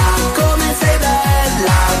 Balla come sei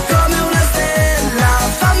bella, come una stella,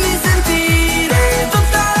 fammi sentire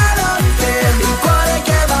tutta la notte, il cuore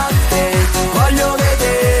che batte, voglio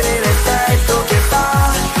vedere l'effetto che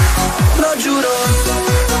fa, lo giuro.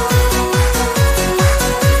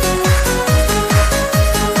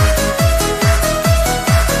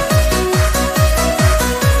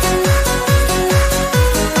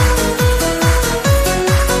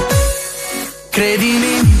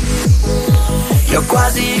 Credimi, io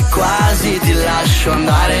quasi quasi ti lascio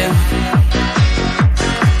andare,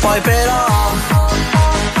 poi però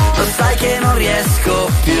lo sai che non riesco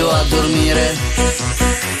più a dormire,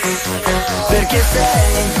 perché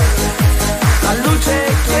sei la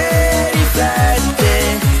luce che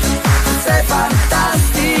riflette, sei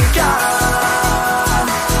fantastica.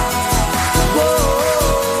 Oh,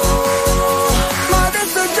 ma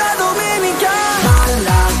adesso è già domenica.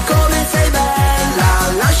 Balla come sei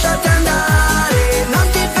bella, lasciati andare, non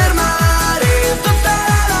ti fermare, tutta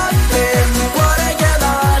la notte, cuore che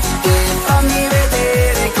batte, fammi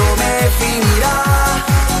vedere come finirà,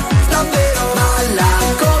 davvero. Balla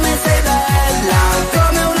come sei bella,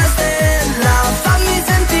 come una stella, fammi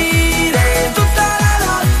sentire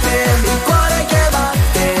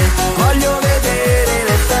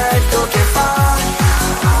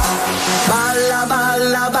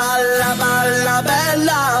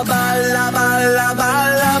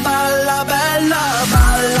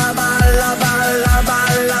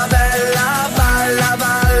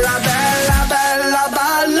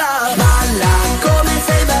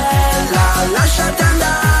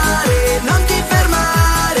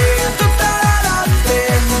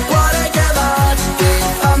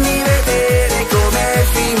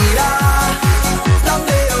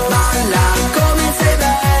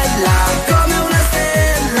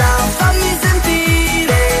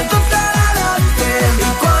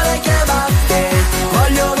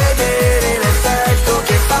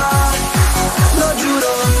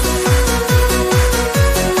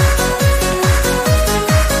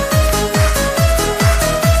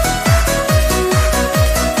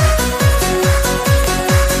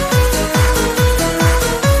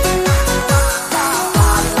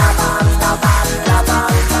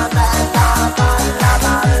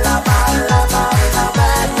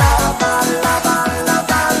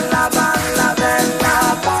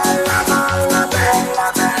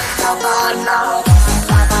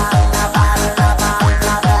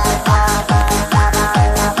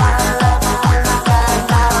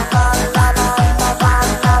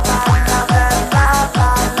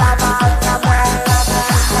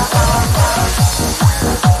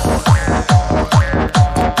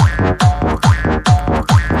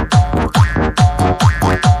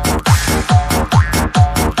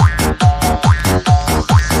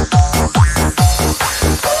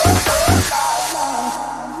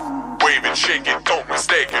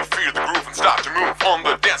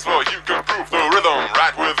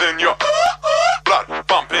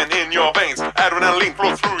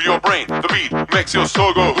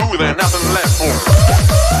so go, ooh, there's nothing left for.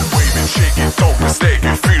 Wave it, shake it, don't mistake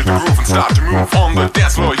it. Feel the groove and start to move on the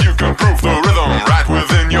dance floor. You can prove the rhythm right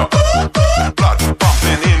within your blood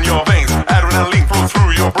pumping in your veins. Adrenaline flows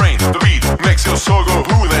through your brain. The beat makes your soul go,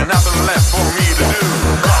 ooh, there's nothing left for me to do.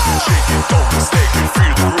 Rock it, shake it, don't mistake it.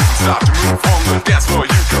 Feel the groove and start to move on the dance floor.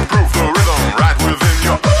 You can prove the rhythm right within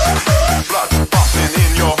your blood pumping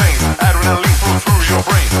in your veins. Adrenaline flows through your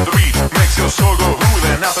brain. The beat makes your soul go, ooh,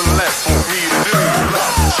 there's nothing left for me to do.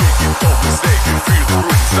 Rock it, shake it, don't mistake it. Feel the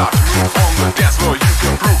groove and start to move on the dance floor. You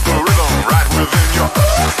can prove the rhythm right within your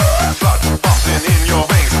blood pumping in your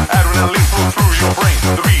veins. Adrenaline flows through your brain.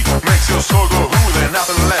 The beat makes your soul go, ooh, there's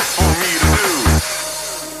nothing left for me to do.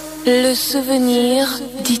 Le souvenir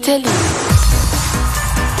d'Italie.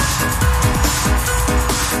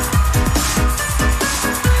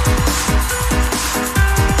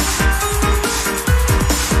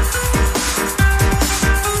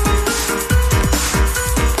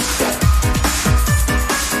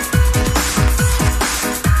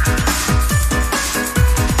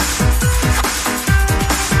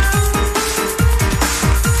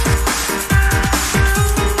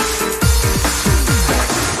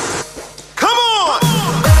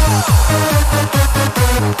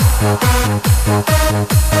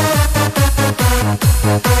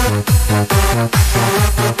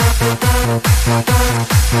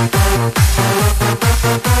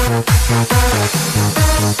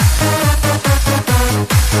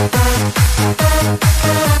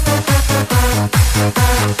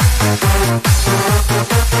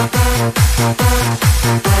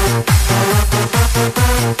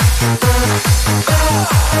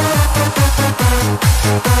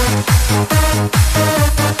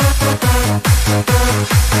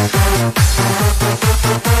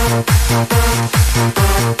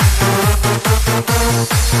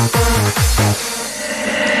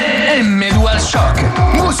 M2AllShock,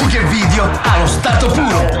 musica e video allo stato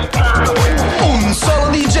puro. Un solo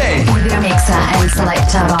DJ. Mixer and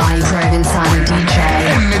selector by Proven Sound DJ.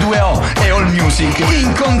 M2o e All Music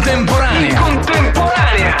in contemporanea.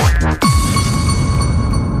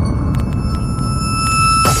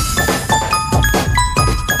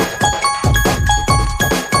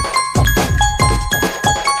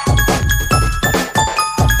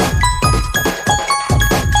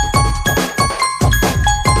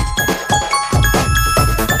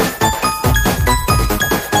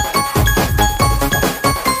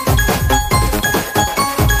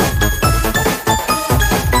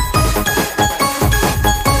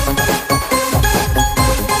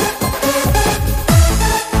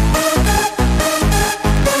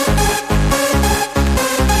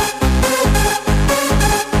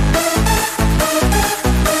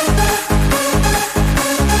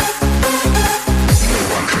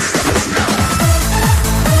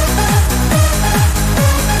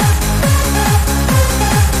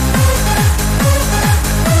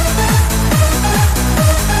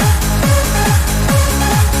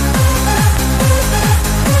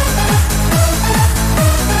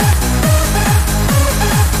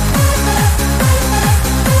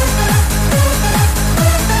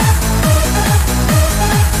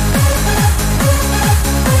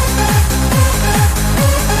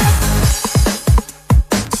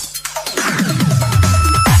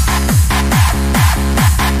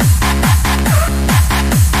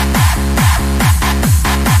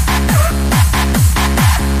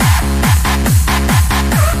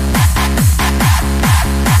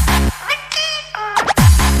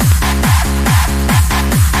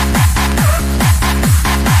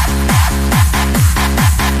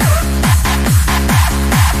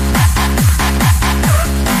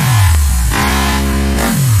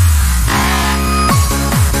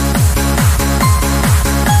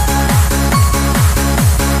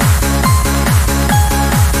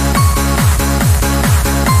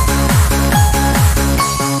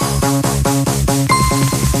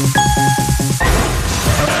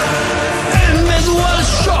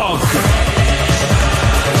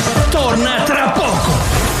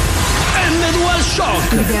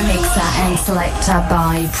 Video mixer and selector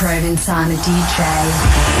by Proven Sound DJ.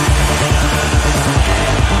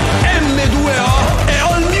 M2o e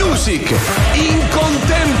All Music in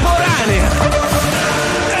contemporanea.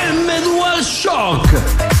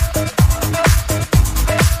 M2AllShock.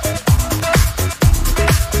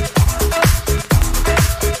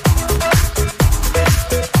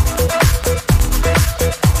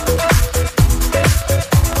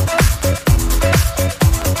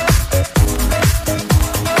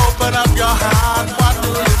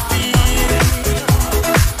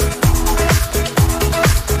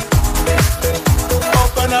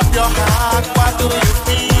 What do you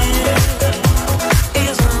feel?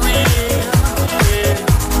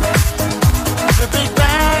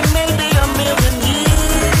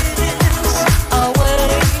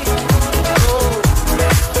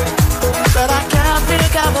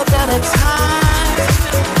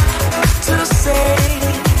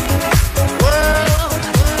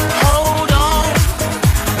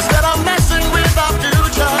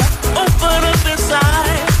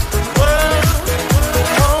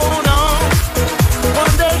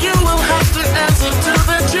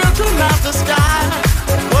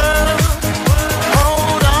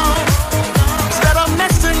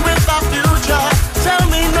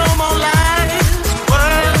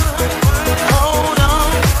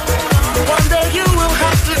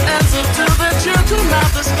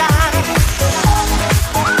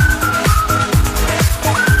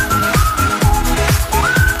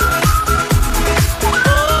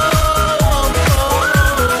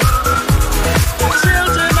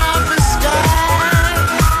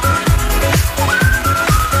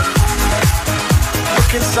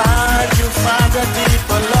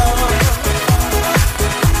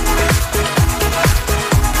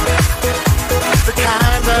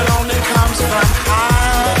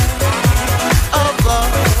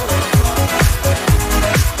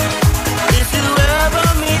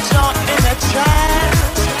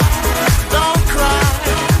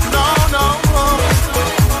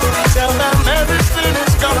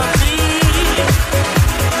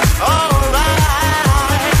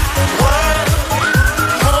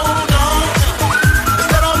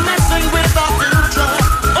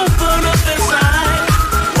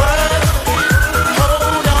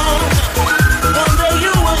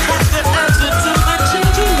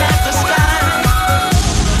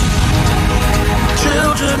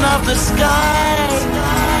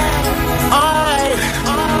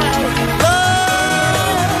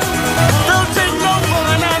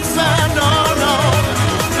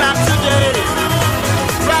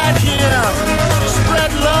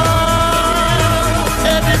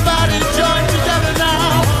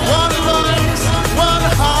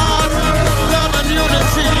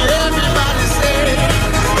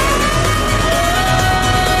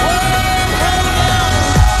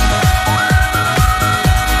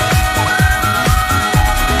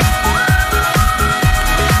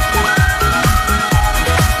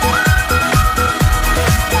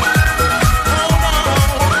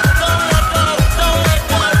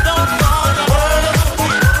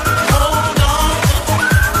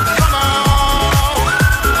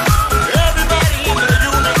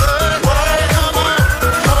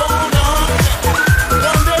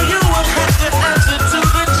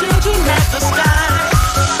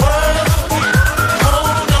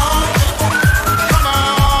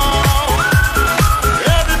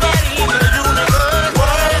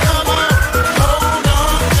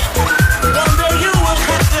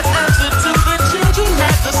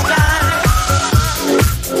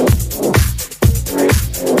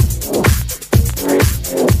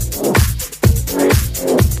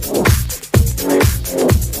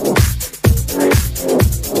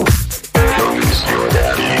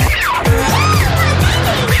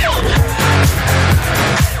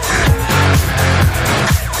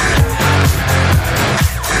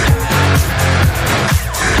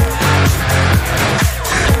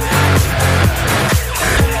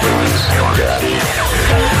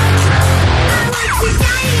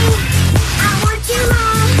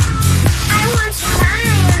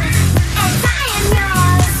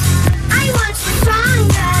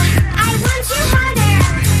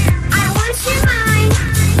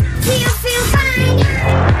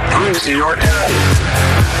 your dad?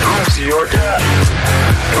 Who's your dad?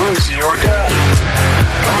 Who's your dad?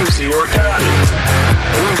 Who's your dad?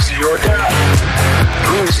 Who's your dad?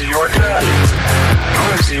 Who's your dad?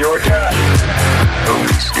 Who's your dad?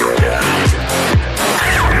 Who's your dad?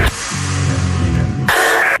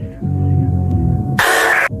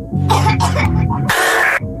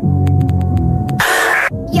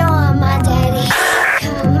 You're my daddy,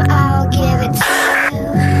 come I'll give it to you.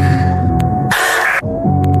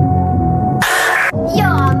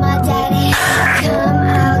 You're my daddy, come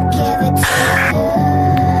I'll give it to you.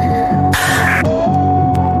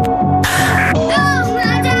 Oh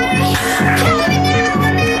my daddy, come and now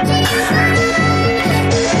I'm making you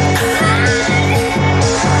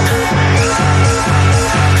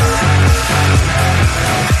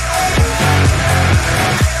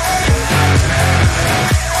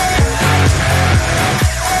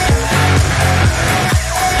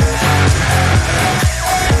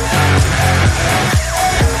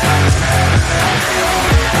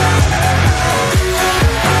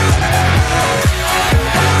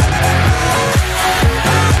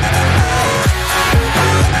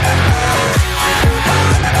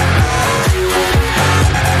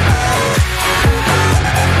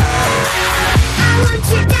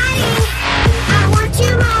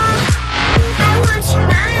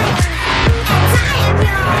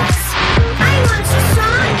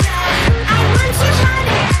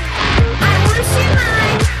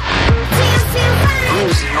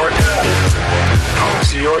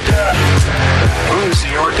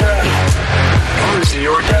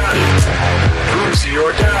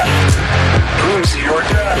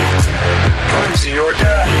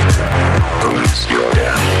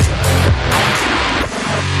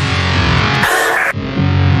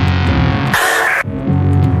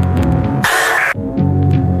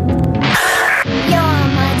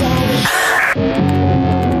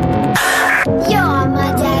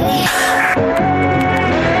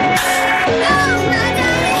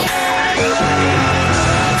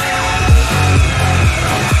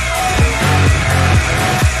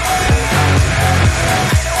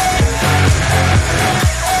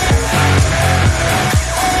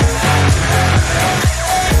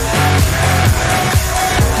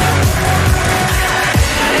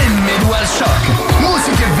M2AllShock,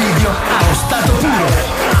 musica e video allo stato puro.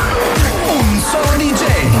 Un solo DJ.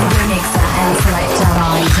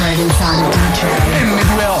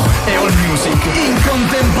 M2o e All Music in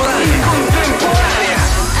contemporanea.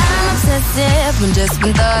 I'm obsessive when just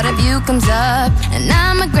one thought of you comes up, and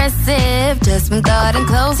I'm aggressive just when thought I'm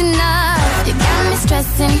close enough. You got me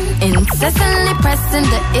stressing, incessantly pressing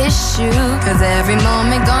the issue, 'cause every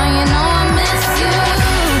moment gone you know I miss you.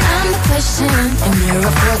 I'm the question and you're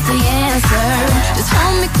of course the answer. Just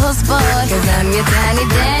hold me close boy, 'cause I'm your tiny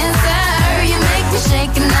dancer. You make me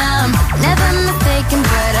shake and I'm never mistaken,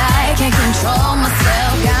 but I can't control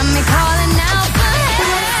myself. Got me calling out for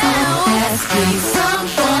help. Ask me,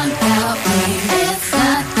 someone help me. It's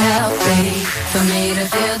not healthy for me to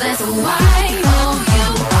feel this way. Oh, you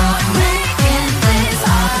are making this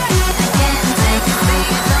hard. I can't take it,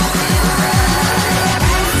 please don't feel right.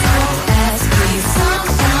 Ask me,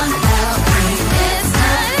 someone help me. It's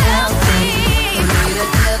not healthy for me to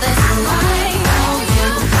feel this way. Oh, you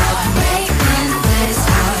are making this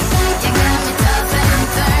hard. You got me tough and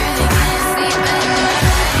dirty, can't sleep at night.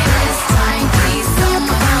 This time, please,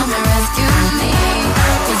 someone help me rescue me.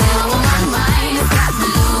 'Cause you on my mind, it's got me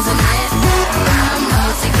losing it. I'm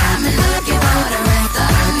lost, you got me looking for the rest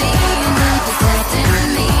of me. Another testing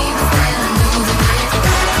me, but still I'm losing it.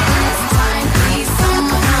 This time, please,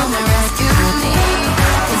 someone help me rescue me.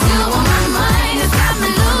 'Cause you on my mind, it's got me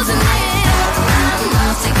losing it. I'm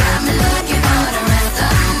lost, you got me looking for the rest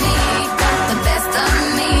of me. The best of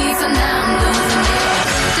me, so now I'm losing it.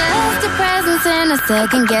 Just a presence in a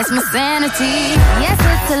second, guess my sanity. Yes,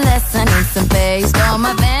 it's a lesson, it's a based on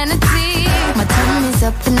my vanity. My tummy's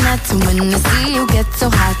up and that's when I see you get so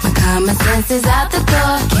hot. My common sense is out the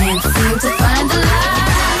door, can't seem to find the light.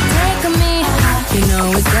 Take me high, you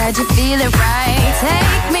know it's that you feel it right.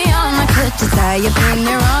 Take me on, I could just tie you in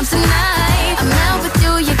your arms tonight. I'm out with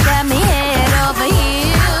you, you got me head over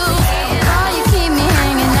heels. Oh, you keep me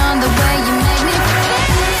hanging on the way you make me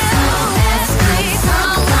feel. Ask me,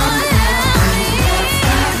 someone help me.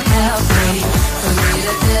 Help me, for me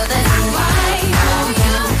to feel this way. Oh,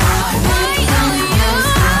 you are right, oh, you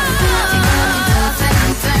are. You got me tough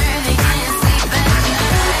and dirty, can't sleep at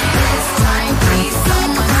night. This time, please,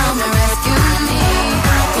 someone help me rescue me.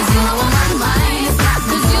 'Cause you on my mind, it's got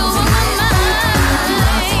me, 'cause you on my mind.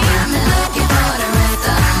 You got me looking for the rest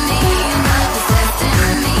of me. Another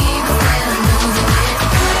testing me,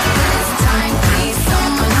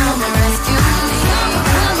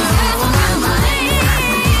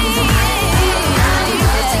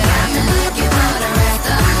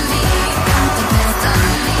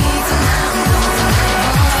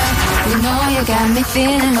 you got me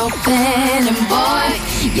feeling open. And boy,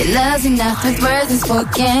 your love's enough with words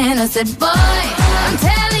unspoken. I said, boy, I'm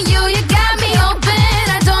telling you, you got me open.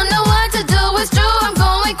 I don't know what to do, it's true, I'm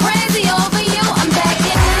going crazy over you. I'm back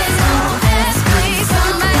in this ass, please,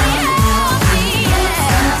 somebody help me,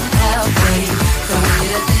 yeah. Help me, for me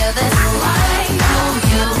to feel this way. Know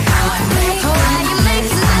you want me, why you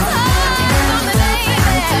making this hard for me,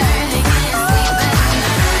 baby? Can't sleep at night.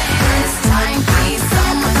 This time, please,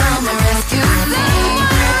 someone come and rescue me.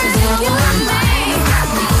 'Cause you want me, got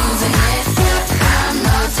me losing it. I'm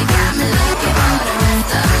lost, you got me looking for the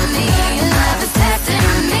rest of me. Love is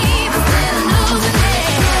testing me, but still I'm losing it.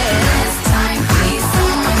 This time, please,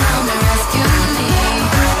 someone come and rescue me.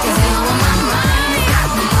 'Cause you on my mind, got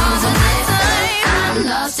me losing it. I'm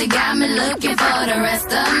lost, you got me looking for the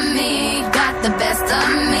rest of me. Got the best of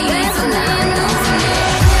me, so now I'm losing it.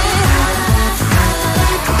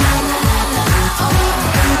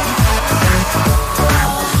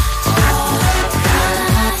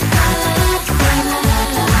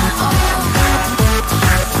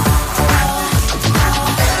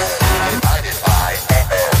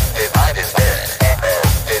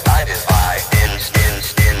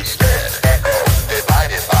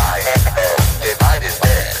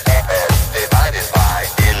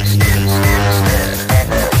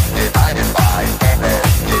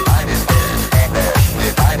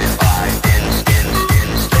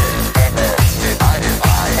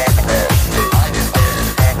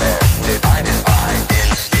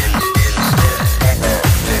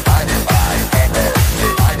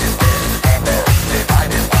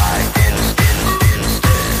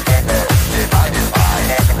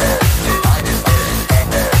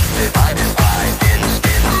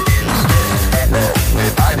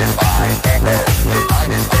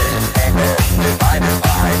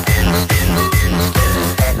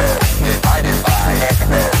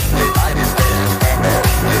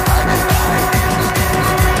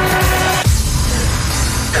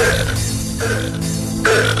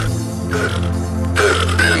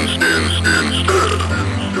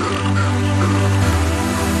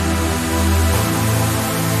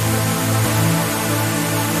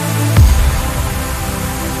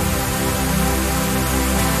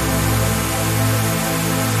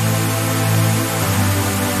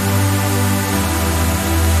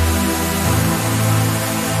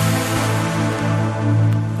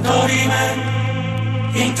 Dorime,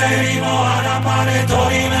 interimo ad appare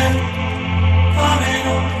dorime.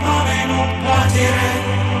 Ameno,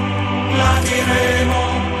 la tiremo,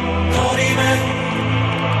 dorime.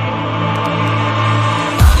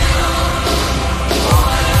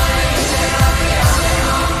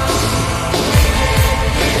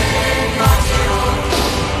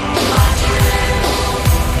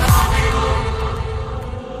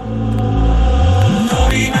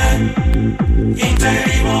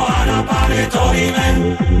 Interimo ad appare dorime.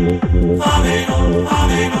 Ameno, la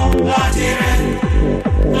tiremo, dorime.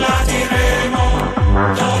 La tiremo,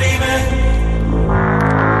 dorime.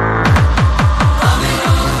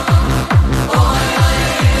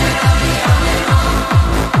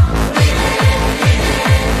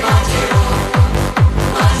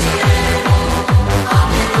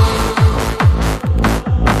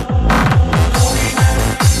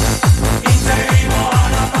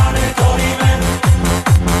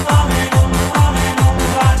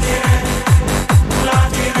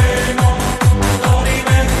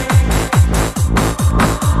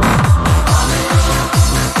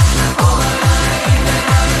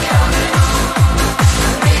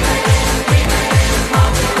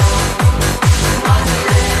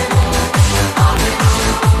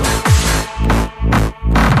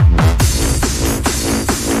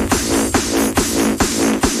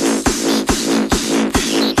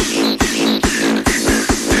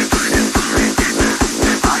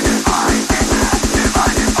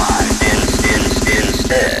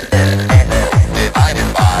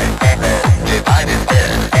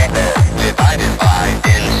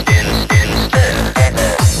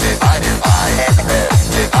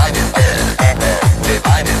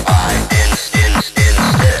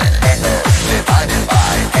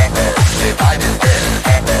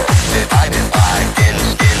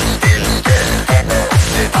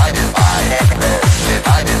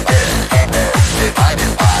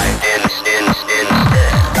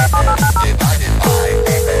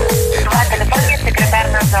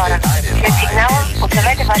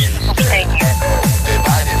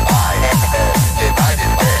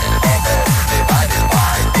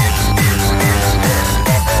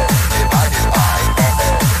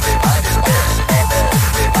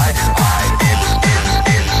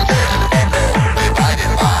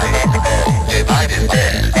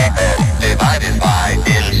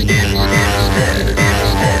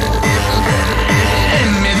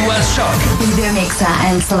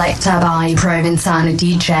 selector by Provinciano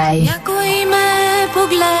DJ. Някой ме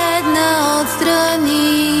погледна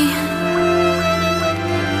отстрани,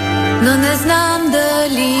 но не знам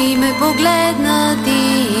дали ме погледнат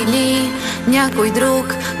или някой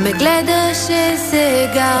друг ме гледаше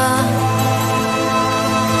сега.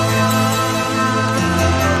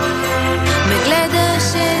 Ме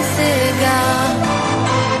гледаше сега.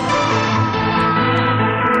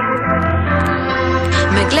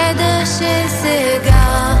 Ме гледаше сега.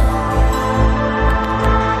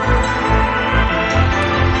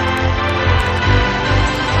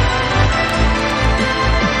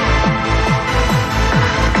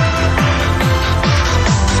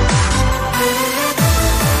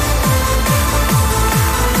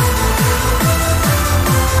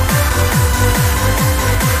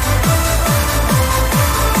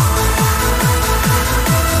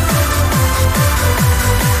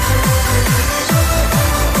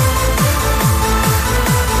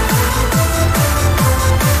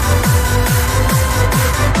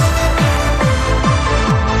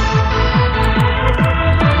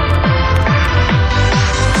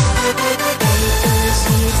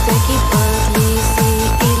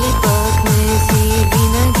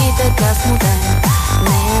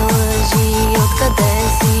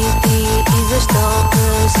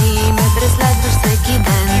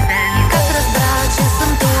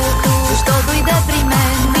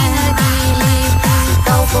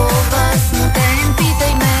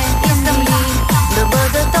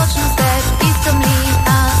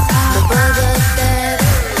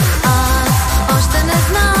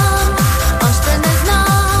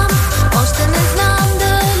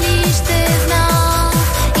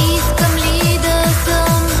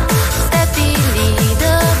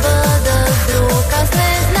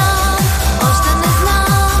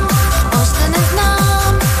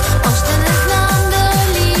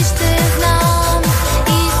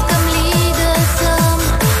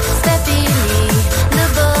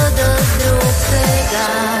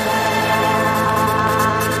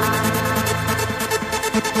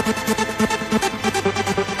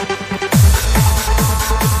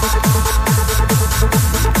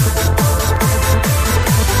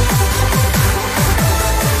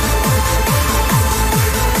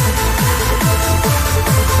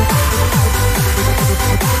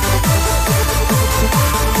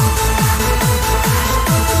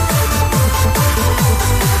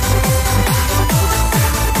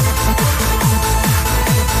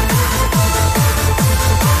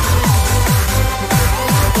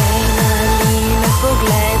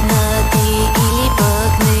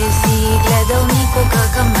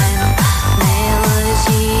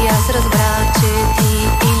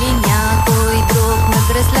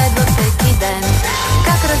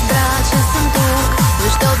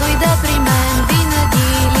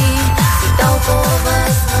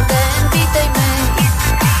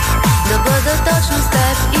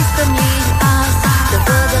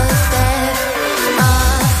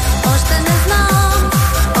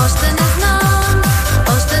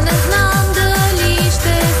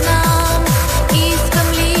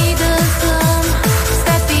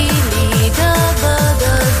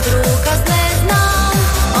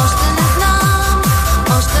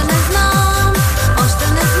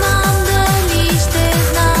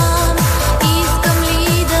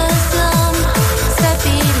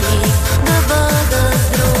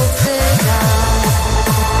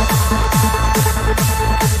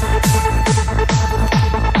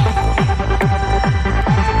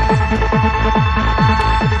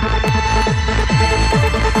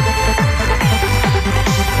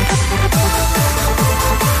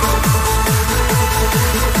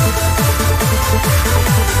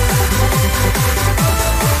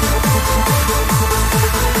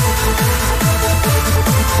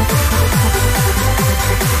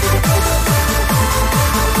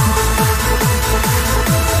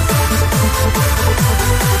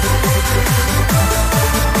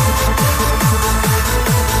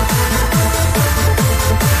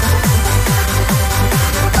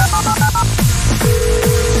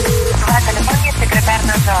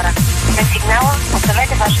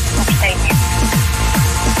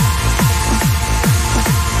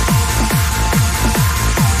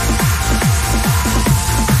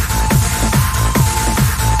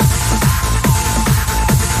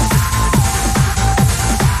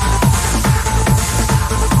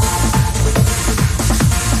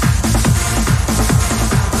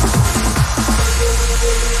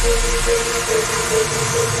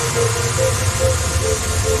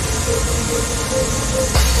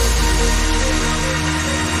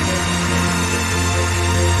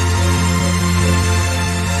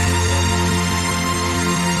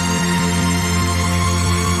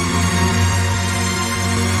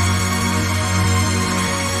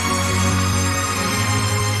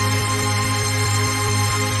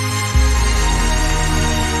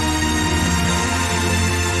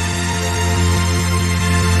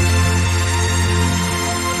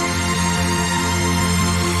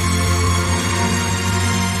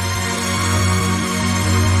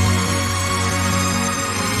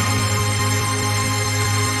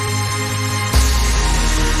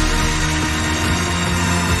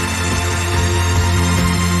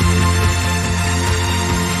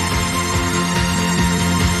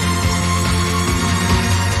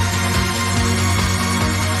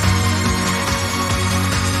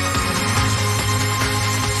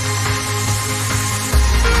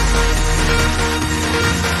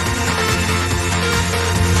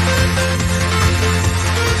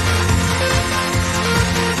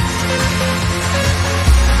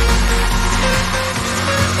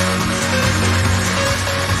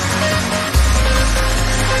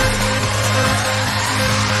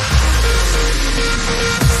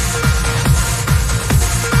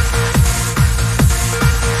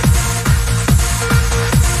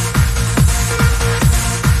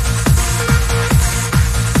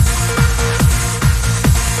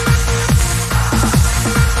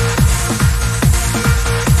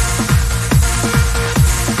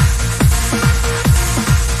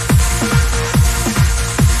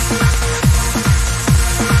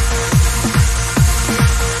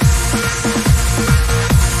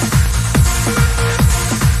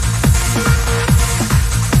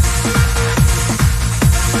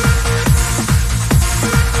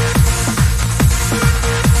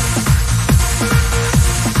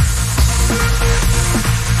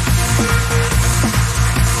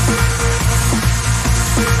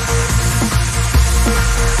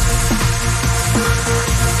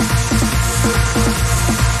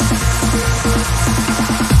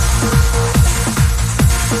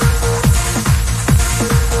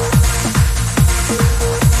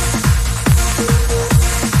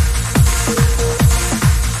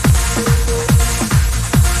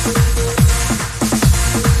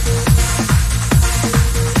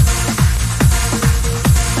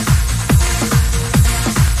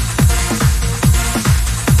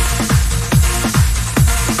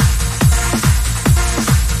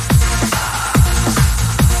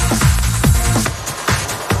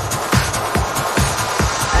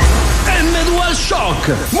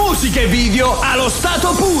 M2AllShock. Musica e video allo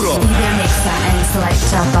stato puro. Mixer and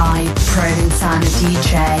selector by Producer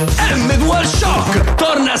DJ. M2AllShock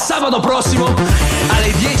torna sabato prossimo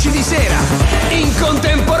alle 10 di sera.